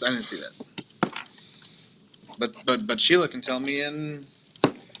 6. I didn't see that. But Sheila can tell me in.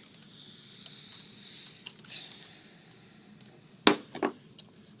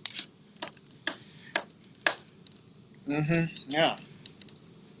 Yeah.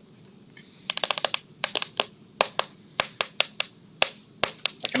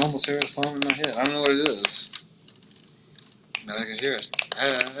 I can almost hear a song in my head. I don't know what it is. But I can hear it.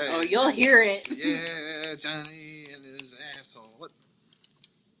 Hey. Oh, you'll hear it. Yeah, Johnny and his asshole. What?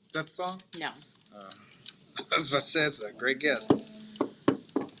 Is that the song? No. I was about to say, it's a great guess.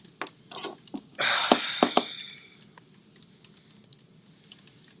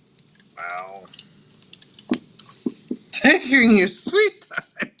 Wow. Taking your sweet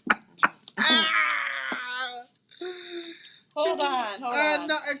time. Hold on.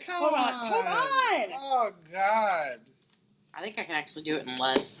 No, come on. Oh, God. I think I can actually do it in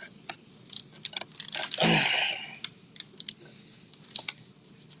less.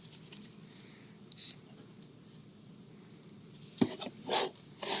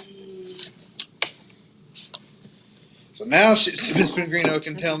 So now Miss Pellegrino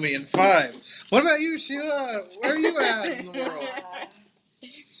can tell me in 5. What about you, Sheila? Where are you at in the world?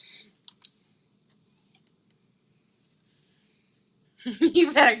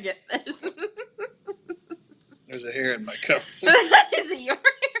 You better get this. There's a hair in my cup. Is it your hair?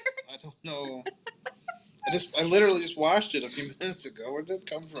 I don't know. I literally just washed it a few minutes ago. Where'd that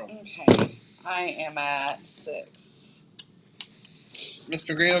come from? Okay. I am at 6. Miss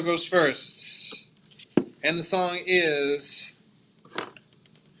Pellegrino goes first. And the song is...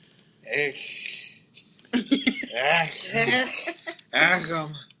 Is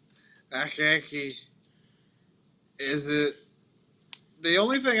it... The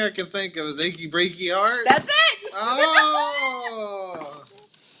only thing I can think of is Achy Breaky Heart. That's it! Oh!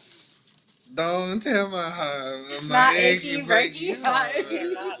 Don't tell my heart. Not Achy Breaky Heart.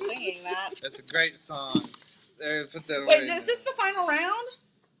 You're not singing that. That's a great song. There, put that away. Wait, is this the final round?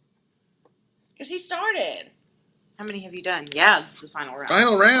 Because he started. How many have you done? Yeah, this is the final round.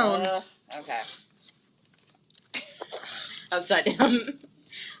 Final round. Okay. Upside down.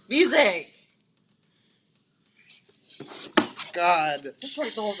 Music. God. Just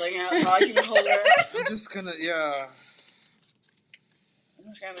write the whole thing out so I can hold it. I'm just gonna, yeah. I'm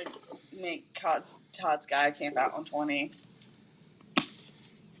just gonna make Todd's guy camp out on 20.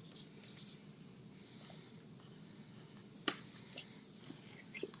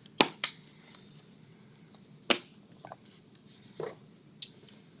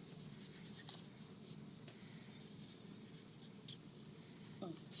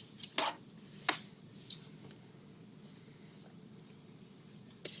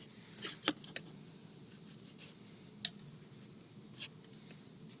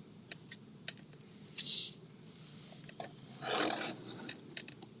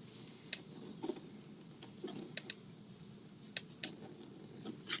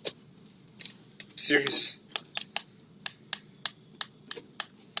 Serious.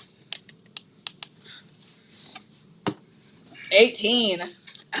 18.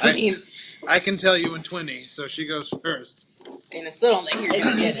 I mean, I can tell you in 20, so she goes first. and I still don't think you're It's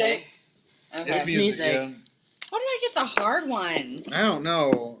gonna get music. it. Okay. It's music, yeah. Why did I get the hard ones? I don't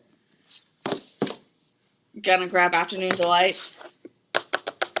know. Gonna grab Afternoon Delight.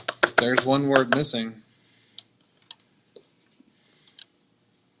 There's one word missing.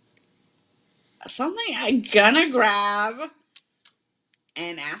 Something I'm gonna grab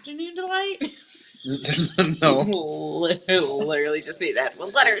an Afternoon Delight. No. Literally just be that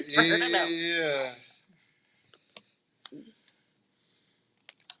one letter for her to know. Yeah.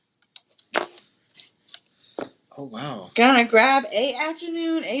 Oh, wow. Gonna grab a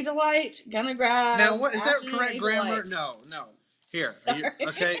Afternoon, a Delight. Gonna grab. Now, what is that Afternoon, correct a grammar? Delight. No. Here. Sorry.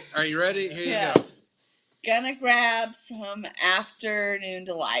 Okay, are you ready? Here Yes. Gonna grab some Afternoon you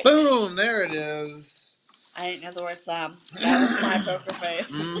Delight. go. Boom! There it is. I didn't know the word thumb. That was my poker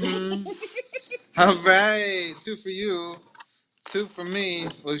face. Mm-hmm. All right. 2 for you. 2 for me.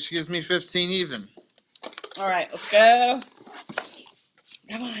 Well, she gives me 15 even. All right, let's go.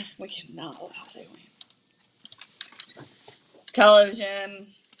 Come on, we cannot allow to win. Television.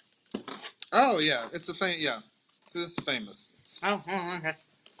 Oh, yeah. It's a yeah. This is famous. Oh, okay.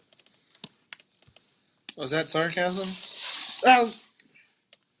 Was that sarcasm? Oh!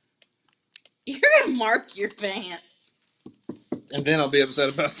 You're gonna mark your pants. And then I'll be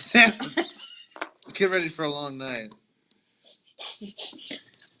upset about that. Get ready for a long night.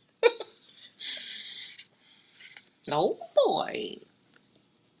 Oh boy.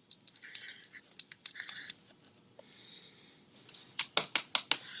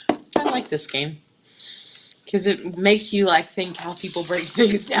 I like this game. Because it makes you like think how people break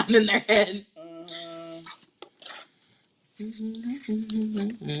things down in their head.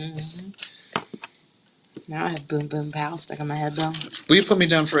 Now I have boom boom pow stuck on my head though. Will you put me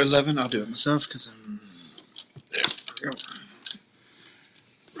down for 11? I'll do it myself because I'm there.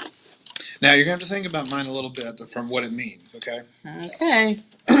 Now you're gonna have to think about mine a little bit from what it means, okay? Okay.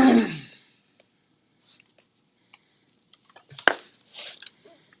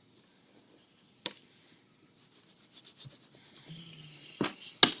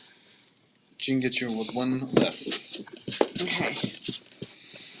 You can get your with one less. Okay.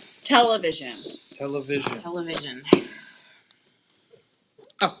 Television. Television.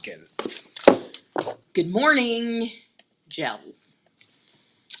 I'll get it. Good morning, gels.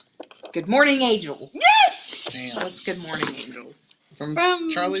 Good morning, angels. Yes! Damn. What's Good Morning, Angels? From From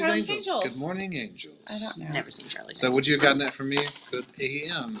Charlie's Charlie's Angels. Angels. Good morning, Angels. I don't know. Never seen Charlie's So would you have gotten that from me? Good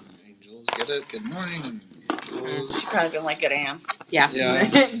AM, Angels. Get it? Good morning, Angels. She's probably been like, good am. Yeah. Yeah.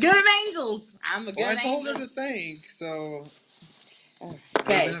 Good Angels. I'm a good Well, I told angel. her to think, so.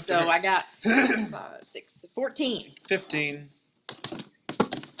 Okay, so I got 5, 6, 14. 15.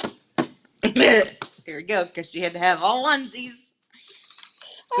 Here we go, because she had to have all onesies.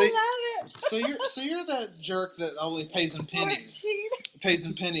 So, I love it. so you're that jerk that only pays in pennies. 14. Pays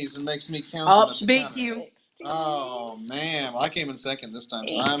in pennies and makes me count Oh, them at she the beat counter. you. 16. Oh man, well I came in second this time,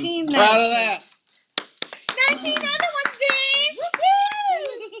 so 18, I'm 19. proud of that. 19 other onesies.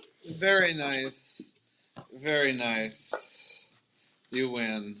 Woo-hoo! Very nice, very nice. You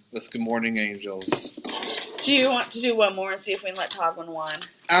win with Good Morning Angels. Do you want to do one more and see if we can let Todd win one?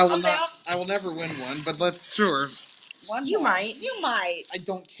 I will Okay. not. I will never win one, but let's sure. One You more. might. You might. I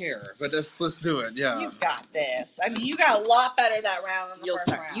don't care, but let's do it. Yeah. You've got this. I mean, you got a lot better that round than the You'll first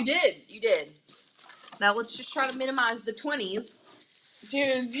start. round. You did. Now let's just try to minimize the 20s.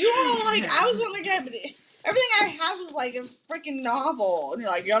 Dude, you all like, I was one guy, but everything I had was like a freaking novel. And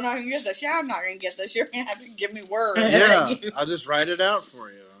you're like, you're not going to get this. Yeah, I'm not going to get this. You're going to have to give me words. Yeah, I'll just write it out for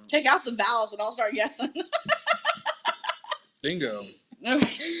you. Take out the vowels and I'll start guessing. Bingo.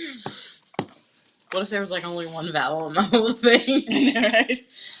 Okay. What if there was like only one vowel in the whole thing? I know, right?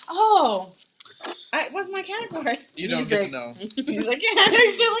 Oh, what's my category? You don't get to know. He's like, yeah.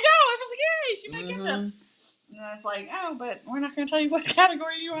 He's like, oh, I was like, yay, she might get this. Mhm. And then it's like, oh, but we're not going to tell you what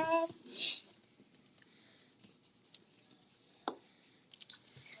category you have.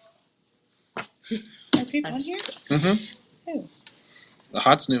 Are people in here? Mm-hmm. Who? The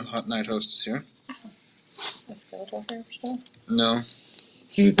Hot's new Hot Night host is here. A skeletal hair still? No.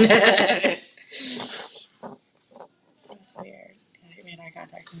 That's weird. I made eye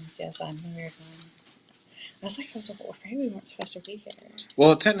contact and yes, I'm the weird one. I was like, I was afraid we weren't supposed to be here.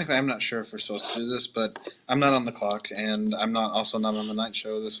 Well, technically, I'm not sure if we're supposed to do this, but I'm not on the clock, and I'm also not on the night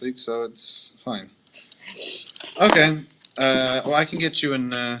show this week, so it's fine. Okay. Well, I can get you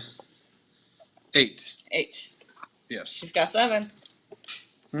in 8. 8. Yes. She's got 7.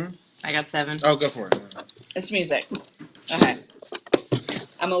 I got 7. Oh, go for it. It's music. Okay.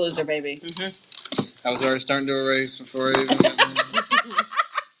 I'm a loser, baby. Mm-hmm. I was already starting to erase before I even got there.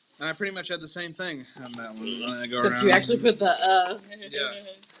 And I pretty much had the same thing on that one. When I go Except around. you actually put the Yeah.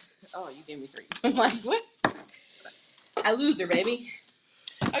 Oh, you gave me 3. I'm like, what? I loser, baby.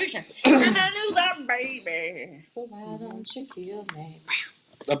 I'm a loser, baby. So why don't you kill me?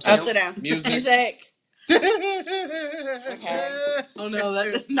 Upside down. Music. Music. Okay. Oh no,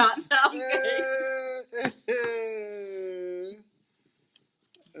 that does not sound good.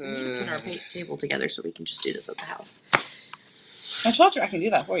 We need to put our table together so we can just do this at the house. I told you I can do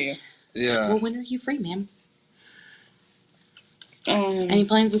that for you. Yeah. Well, when are you free, ma'am? Any Any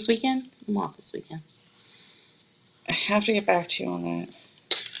plans this weekend? I'm off this weekend. I have to get back to you on that.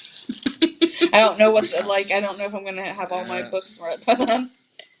 I don't know what I don't know if I'm gonna have all my books read by then.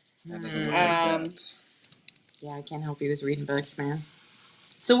 That doesn't look like that. Yeah, I can't help you with reading books, man.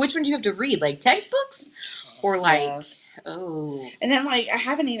 So which one do you have to read? Like textbooks? Or like, Yes. oh. And then I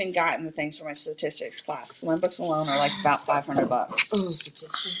haven't even gotten the things for my statistics class because my books alone are like about $500. Oh,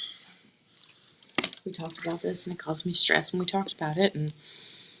 statistics. We talked about this and it caused me stress when we talked about it. And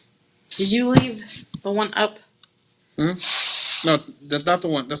did you leave the one up? No, that's not the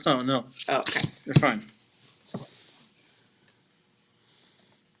one. That's not, no. Oh, okay. You're fine.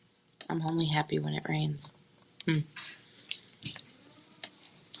 I'm only happy when it rains.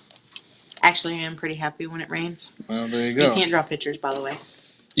 Actually, I am pretty happy when it rains. Well, there you go. You can't draw pictures, by the way.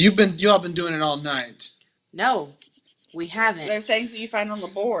 Y'all been doing it all night. No, we haven't. There are things that you find on the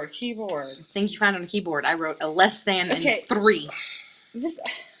keyboard. Things you find on a keyboard. I wrote a less than Okay. and 3.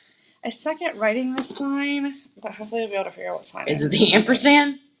 I suck at writing this sign, but hopefully I'll be able to figure out what sign Is it the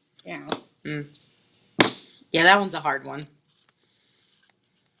ampersand? Yeah. Yeah, that one's a hard one.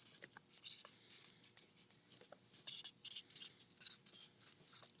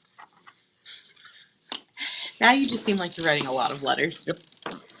 Now you just seem like you're writing a lot of letters. Yep.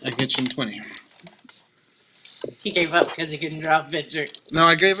 I get you in 20. He gave up because he couldn't draw a picture. No,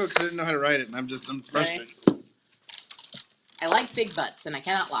 I gave up because I didn't know how to write it, and I'm frustrated. I like big butts, and I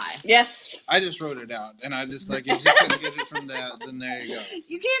cannot lie. Yes. I just wrote it out, and I just if you couldn't get it from that, then there you go.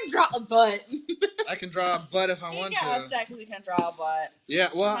 You can't draw a butt. I can draw a butt if I want He got to. upset because he couldn't draw a butt. Yeah,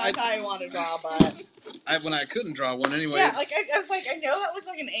 well, I thought he wanted to draw a butt. when I couldn't draw one anyway. Yeah, I was like, I know that looks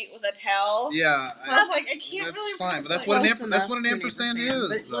like an 8 with a tail. Yeah, I was like, I can't that's really. fine, but that's like, what an ampersand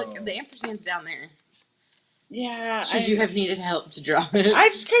is. But look, the ampersand's down there. Yeah. Should you have needed help to draw it? I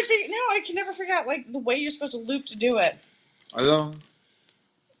just couldn't figure. No, I can never figure out the way you're supposed to loop to do it. I know.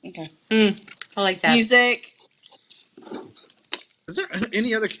 Okay. I like that. Music. Is there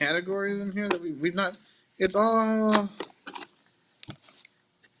any other categories in here that we've not? It's all.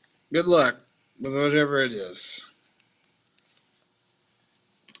 Good luck with whatever it is.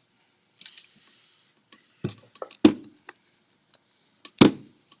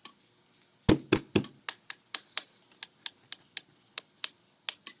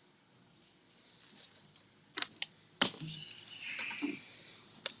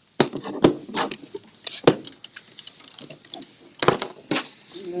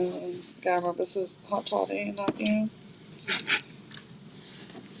 Gotta remember, this is Hot Toddy, not you.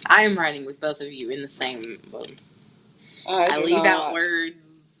 I am writing with both of you in the same boat. I do leave not. out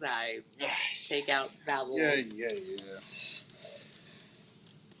words. I take out vowels. Yeah.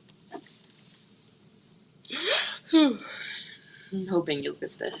 I'm hoping you'll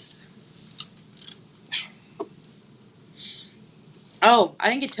get this. Oh, I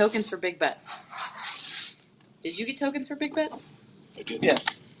didn't get tokens for big bets. Did you get tokens for big bets? I did.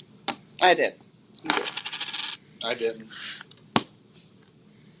 Yes. I did. I didn't.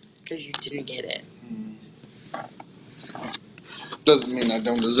 Because you didn't get it. Doesn't mean I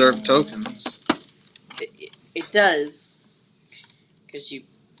don't deserve tokens. It does. Because you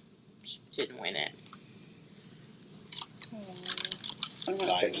didn't win it. I'm going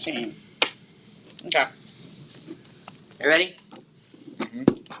Nice. 16. Okay. You ready?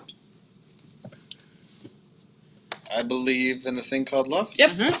 I believe in a thing called love.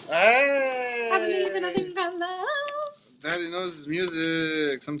 Yep. Mm-hmm. Hey! I believe in a thing called love. Daddy knows his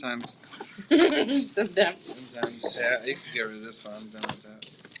music. Sometimes. Sometimes. Sometimes. Yeah, you can get rid of this one. I'm done with that.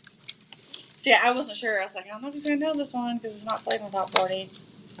 See, I wasn't sure. I was like, I don't know if he's going to know this one because it's not played on Top 40.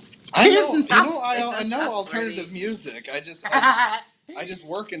 I know. You Not know. I know Top alternative 40. music. I just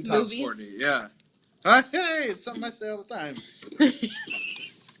work in top Movies? 40. Yeah. Hey, it's something I say all the time.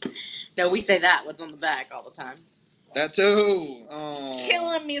 No, we say that. What's on the back all the time. That too. Oh.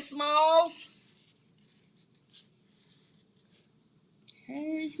 Killing me, Smalls.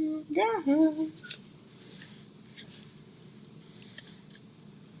 Here you go.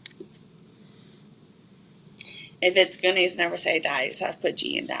 If it's Goonies, never say die. You just have to put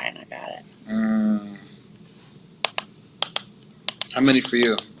G and die, and I got it. How many for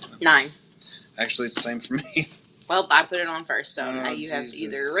you? 9. Actually, it's the same for me. Well, I put it on first, so Oh, now you have to Jesus.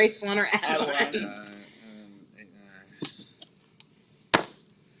 either erase one or add Add one. one. 8, 9.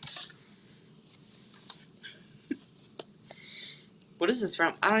 What is this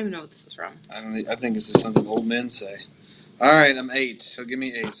from? I don't even know what this is from. I think this is something old men say. All right, I'm 8. So give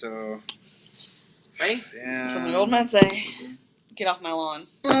me 8. So Ready? yeah. Something old men say. Get off my lawn.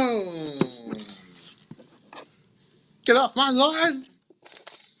 Boom. Get off my lawn.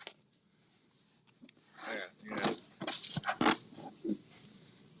 Yeah.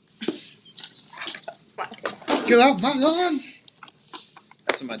 Get off my lawn.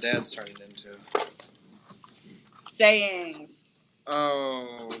 That's what my dad's turning into. Sayings.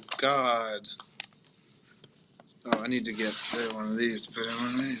 Oh God. Oh, I need to get rid of one of these. Put in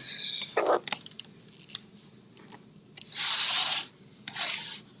one of these.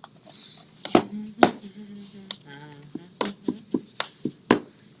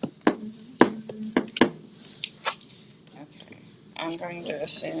 Okay. I'm going to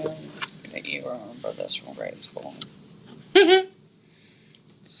assume that you remember this from grade school.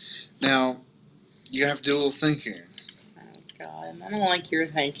 Now, you have to do a little thinking. Oh God, I don't like your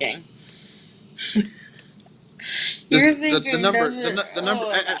thinking. This- Your the thinking number, doesn't- the number,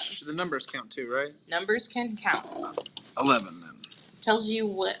 oh, the numbers count too, right? Numbers can count. 11 then. Tells you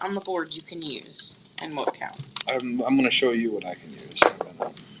what on the board you can use and what counts. I'm going to show you what I can use.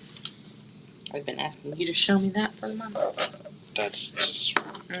 I've been asking you to show me that for months. That's just,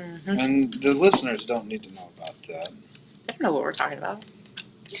 Mm-hmm. and the listeners don't need to know about that. I don't know what we're talking about.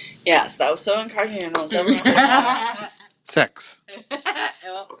 Yes, that was so encouraging. No one's ever going to Sex.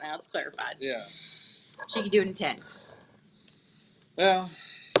 Well, now it's clarified. Yeah. She can do it in 10. Well.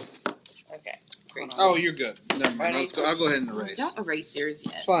 Okay. Great. Oh, you're good. Never mind. Ready? Let's go. I'll go ahead and erase. Don't erase yours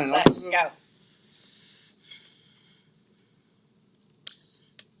yet. It's fine. Set, I'll go.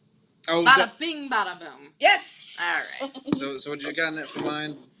 Oh, Bada bing, bada boom. Yes! All right. so what you got in it for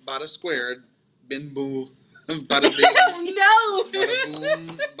mine? Bada squared. Bin boo. Bada bing. No! Bada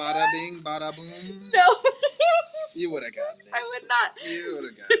boom. Bada bing. Bada boom. No! You would have gotten it. I would not. You would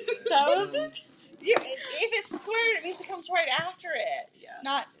have gotten it. That was it? If it's squared, it means it comes right after it. Yeah.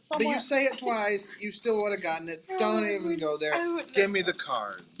 Not But somewhere. you say it twice, you still would have gotten it. Don't even go there. Give me the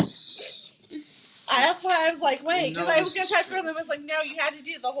cards. That's why I was like, wait, You know because I was this going is to try to true. square them. I was like, no, you had to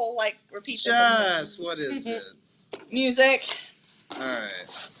do the whole, like, repeat this. Jess, what is it? Music.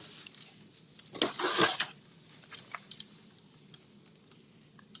 Alright.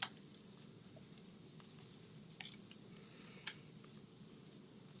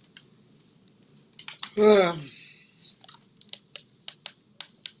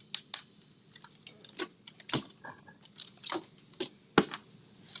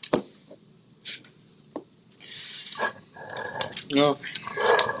 No.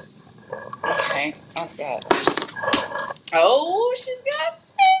 Okay, I've got. Oh, she's got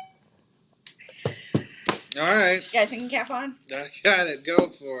 6. Alright. You guys thinking cap on? I got it. Go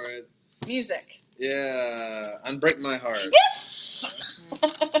for it. Music. Yeah. Unbreak my heart. Yes!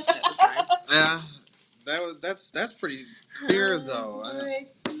 Yeah. That's pretty clear though.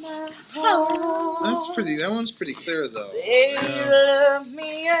 That one's pretty clear though. Yeah. Love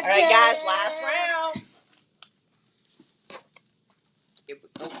me again. All right, guys, last round.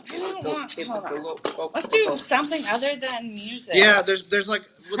 Let's do something other than music. Yeah, there's like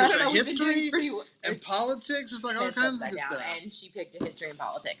I there's don't know, a we've been doing history pretty well. and politics. There's like all Flipped kinds of upside good down, stuff. and she picked a history and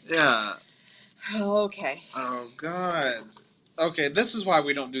politics. Yeah. Okay. Oh God. Okay, this is why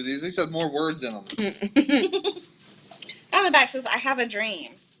we don't do these. These have more words in them. On the back says, I have a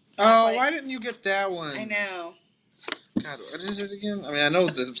dream. Oh, Like- why didn't you get that one? I know. God, what is it again? I mean, I know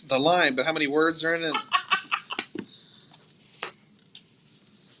the line, but how many words are in it?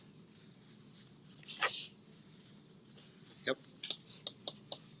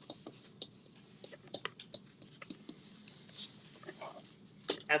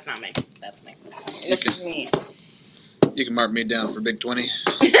 That's not me. That's me. This is me. You can mark me down for Big 20.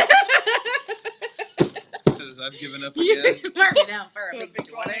 Because I've given up again. Mark me down for a big Big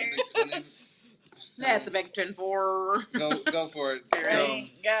 20. Big 20. That's a big 10-4. Go for it.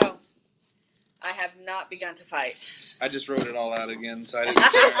 Ready? Go. I have not begun to fight. I just wrote it all out again, so I didn't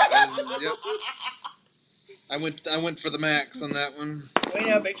care. Yep. I went for the max on that one. We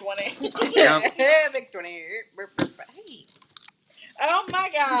know Big 20. Yep. Big 20. Hey. Oh my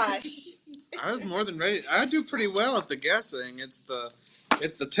gosh. I was more than ready. I do pretty well at the guessing. It's the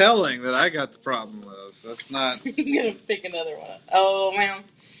telling that I got the problem with. That's not. I'm gonna pick another one. Oh man.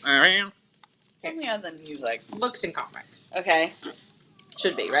 Something other than music. Books and comics. Okay.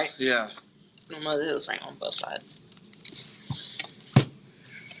 Should be, right? Yeah. I don't know they're the same on both sides.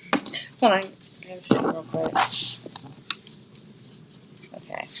 Hold on. I gotta see real quick.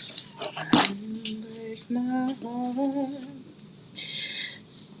 Okay. Break my heart.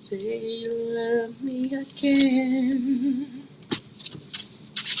 Say you love me again.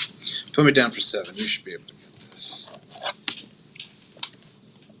 Put me down for 7. You should be able to get this.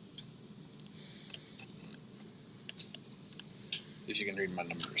 If you can read my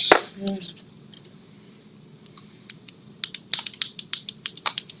numbers.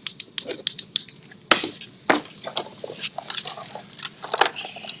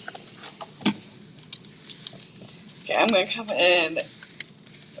 Okay, I'm gonna come in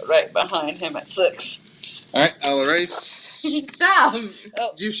right behind him at 6. All right, I'll erase. Stop.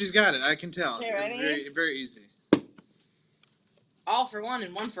 Oh, She's got it. I can tell. Okay, ready? Very, very easy. All for one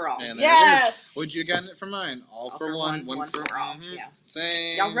and one for all. And there it is. yes. Would you gotten it for mine? All for one, one for all. mhm. Yeah.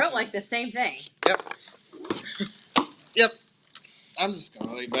 Same. Y'all wrote like the same thing. Yep. I'm just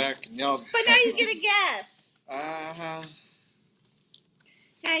gonna lay back and y'all. Just But now you get a guess. Uh-huh.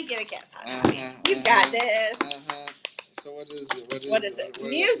 Now you get a guess, honey. Uh-huh. You got this. Uh-huh. So what is it? What is it?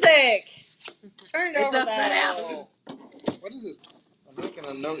 Music. Turn it It's over upside though. What is this? I'm making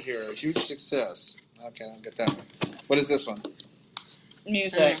a note here. A huge success. Okay, I'll get that one. What is this one?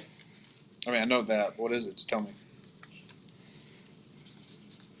 Music. I mean, I know that. But what is it? Just tell me.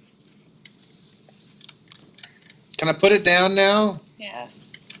 Can I put it down now?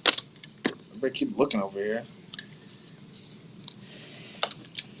 Yes. Everybody keep looking over here.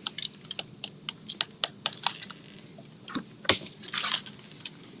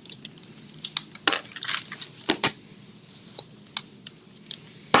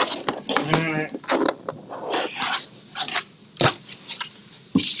 Alright.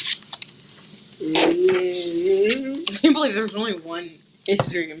 I can't believe there's only one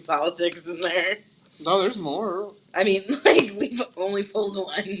history and politics in there. No, there's more. I mean, like, we've only pulled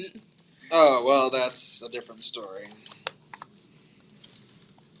one. Oh, well, that's a different story.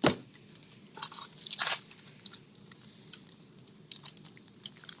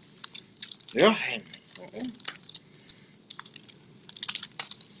 Yeah.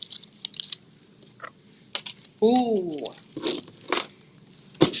 Ooh.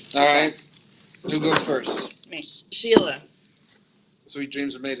 Alright. Who goes first? Me. Sheila. Sweet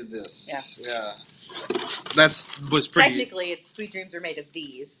dreams are made of this. Yes. Yeah. Was pretty. Technically, it's Sweet Dreams Are Made of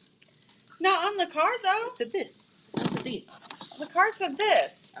These. Not on the card though. It said this. It said these. The card said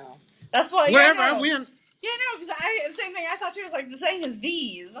this. Oh. That's why. Whatever, Yeah, I no. win. Yeah, no, because the same thing. I thought she was like the same as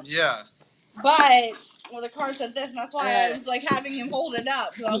these, Yeah. but well, the card said this, and that's why I was like having him hold it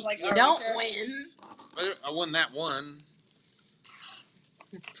up because I was like, You "Are we don't sure?" win. I won that one.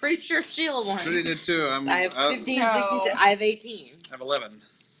 Pretty sure Sheila won. Trudy did too. I have 15, No. 16, I have 18. I have 11.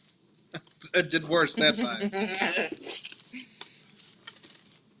 It did worse that time.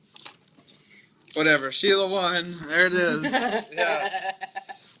 Whatever. Sheila won. There it is. Yeah.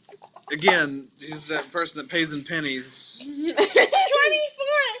 Again, he's that person that pays in pennies.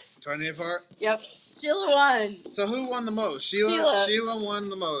 24th. 24? Yep. Sheila won. So who won the most? Sheila. Sheila won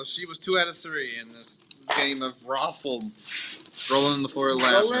the most. She was 2 out of 3 in this game of Rofl. Rolling on the floor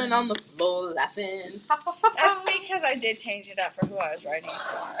laughing. Rolling on the floor laughing. That's because I did change it up for who I was writing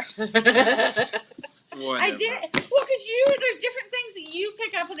for. Whatever. I did. Well, because there's different things that you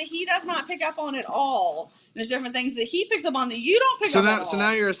pick up that he does not pick up on at all. There's different things that he picks up on that you don't pick up on. So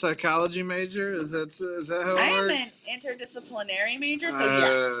now you're a psychology major? Is that how it I am an works? interdisciplinary major, so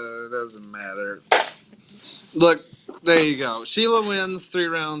yes. It doesn't matter. Look, there you go. Sheila wins 3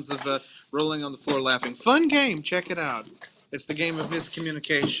 rounds of rolling on the floor laughing. Fun game. Check it out. It's the game of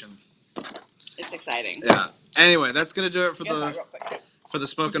miscommunication. It's exciting. Yeah. Anyway, that's gonna do it for Guess the that real quick. for the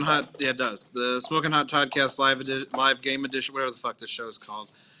Smoking Hot. Yeah, it does. The Smoking Hot Toddcast live game edition, whatever the fuck this show is called.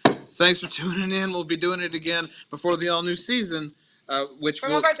 Thanks for tuning in. We'll be doing it again before the all new season. Which For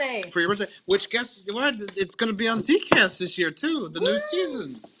my birthday. For your birthday. Which guess what? It's going to be on Zcast this year too. The new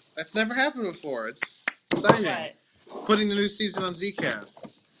season. That's never happened before. It's exciting. What? Putting the new season on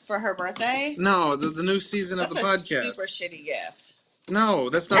Zcast. For her birthday? No, the new season That's of the a podcast. super shitty gift. No,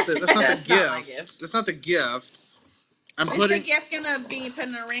 that's not the That's not gift. my gift. That's not the gift. I'm Is putting. the gift gonna be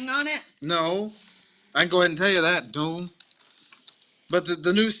putting a ring on it? No, I can go ahead and tell you that. No. But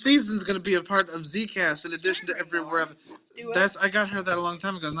the new season's going to be a part of Zcast in addition to everywhere. I got her that a long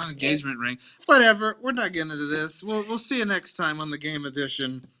time ago. It's not an engagement ring. Whatever. We're not getting into this. We'll see you next time on the game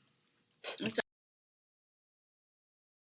edition.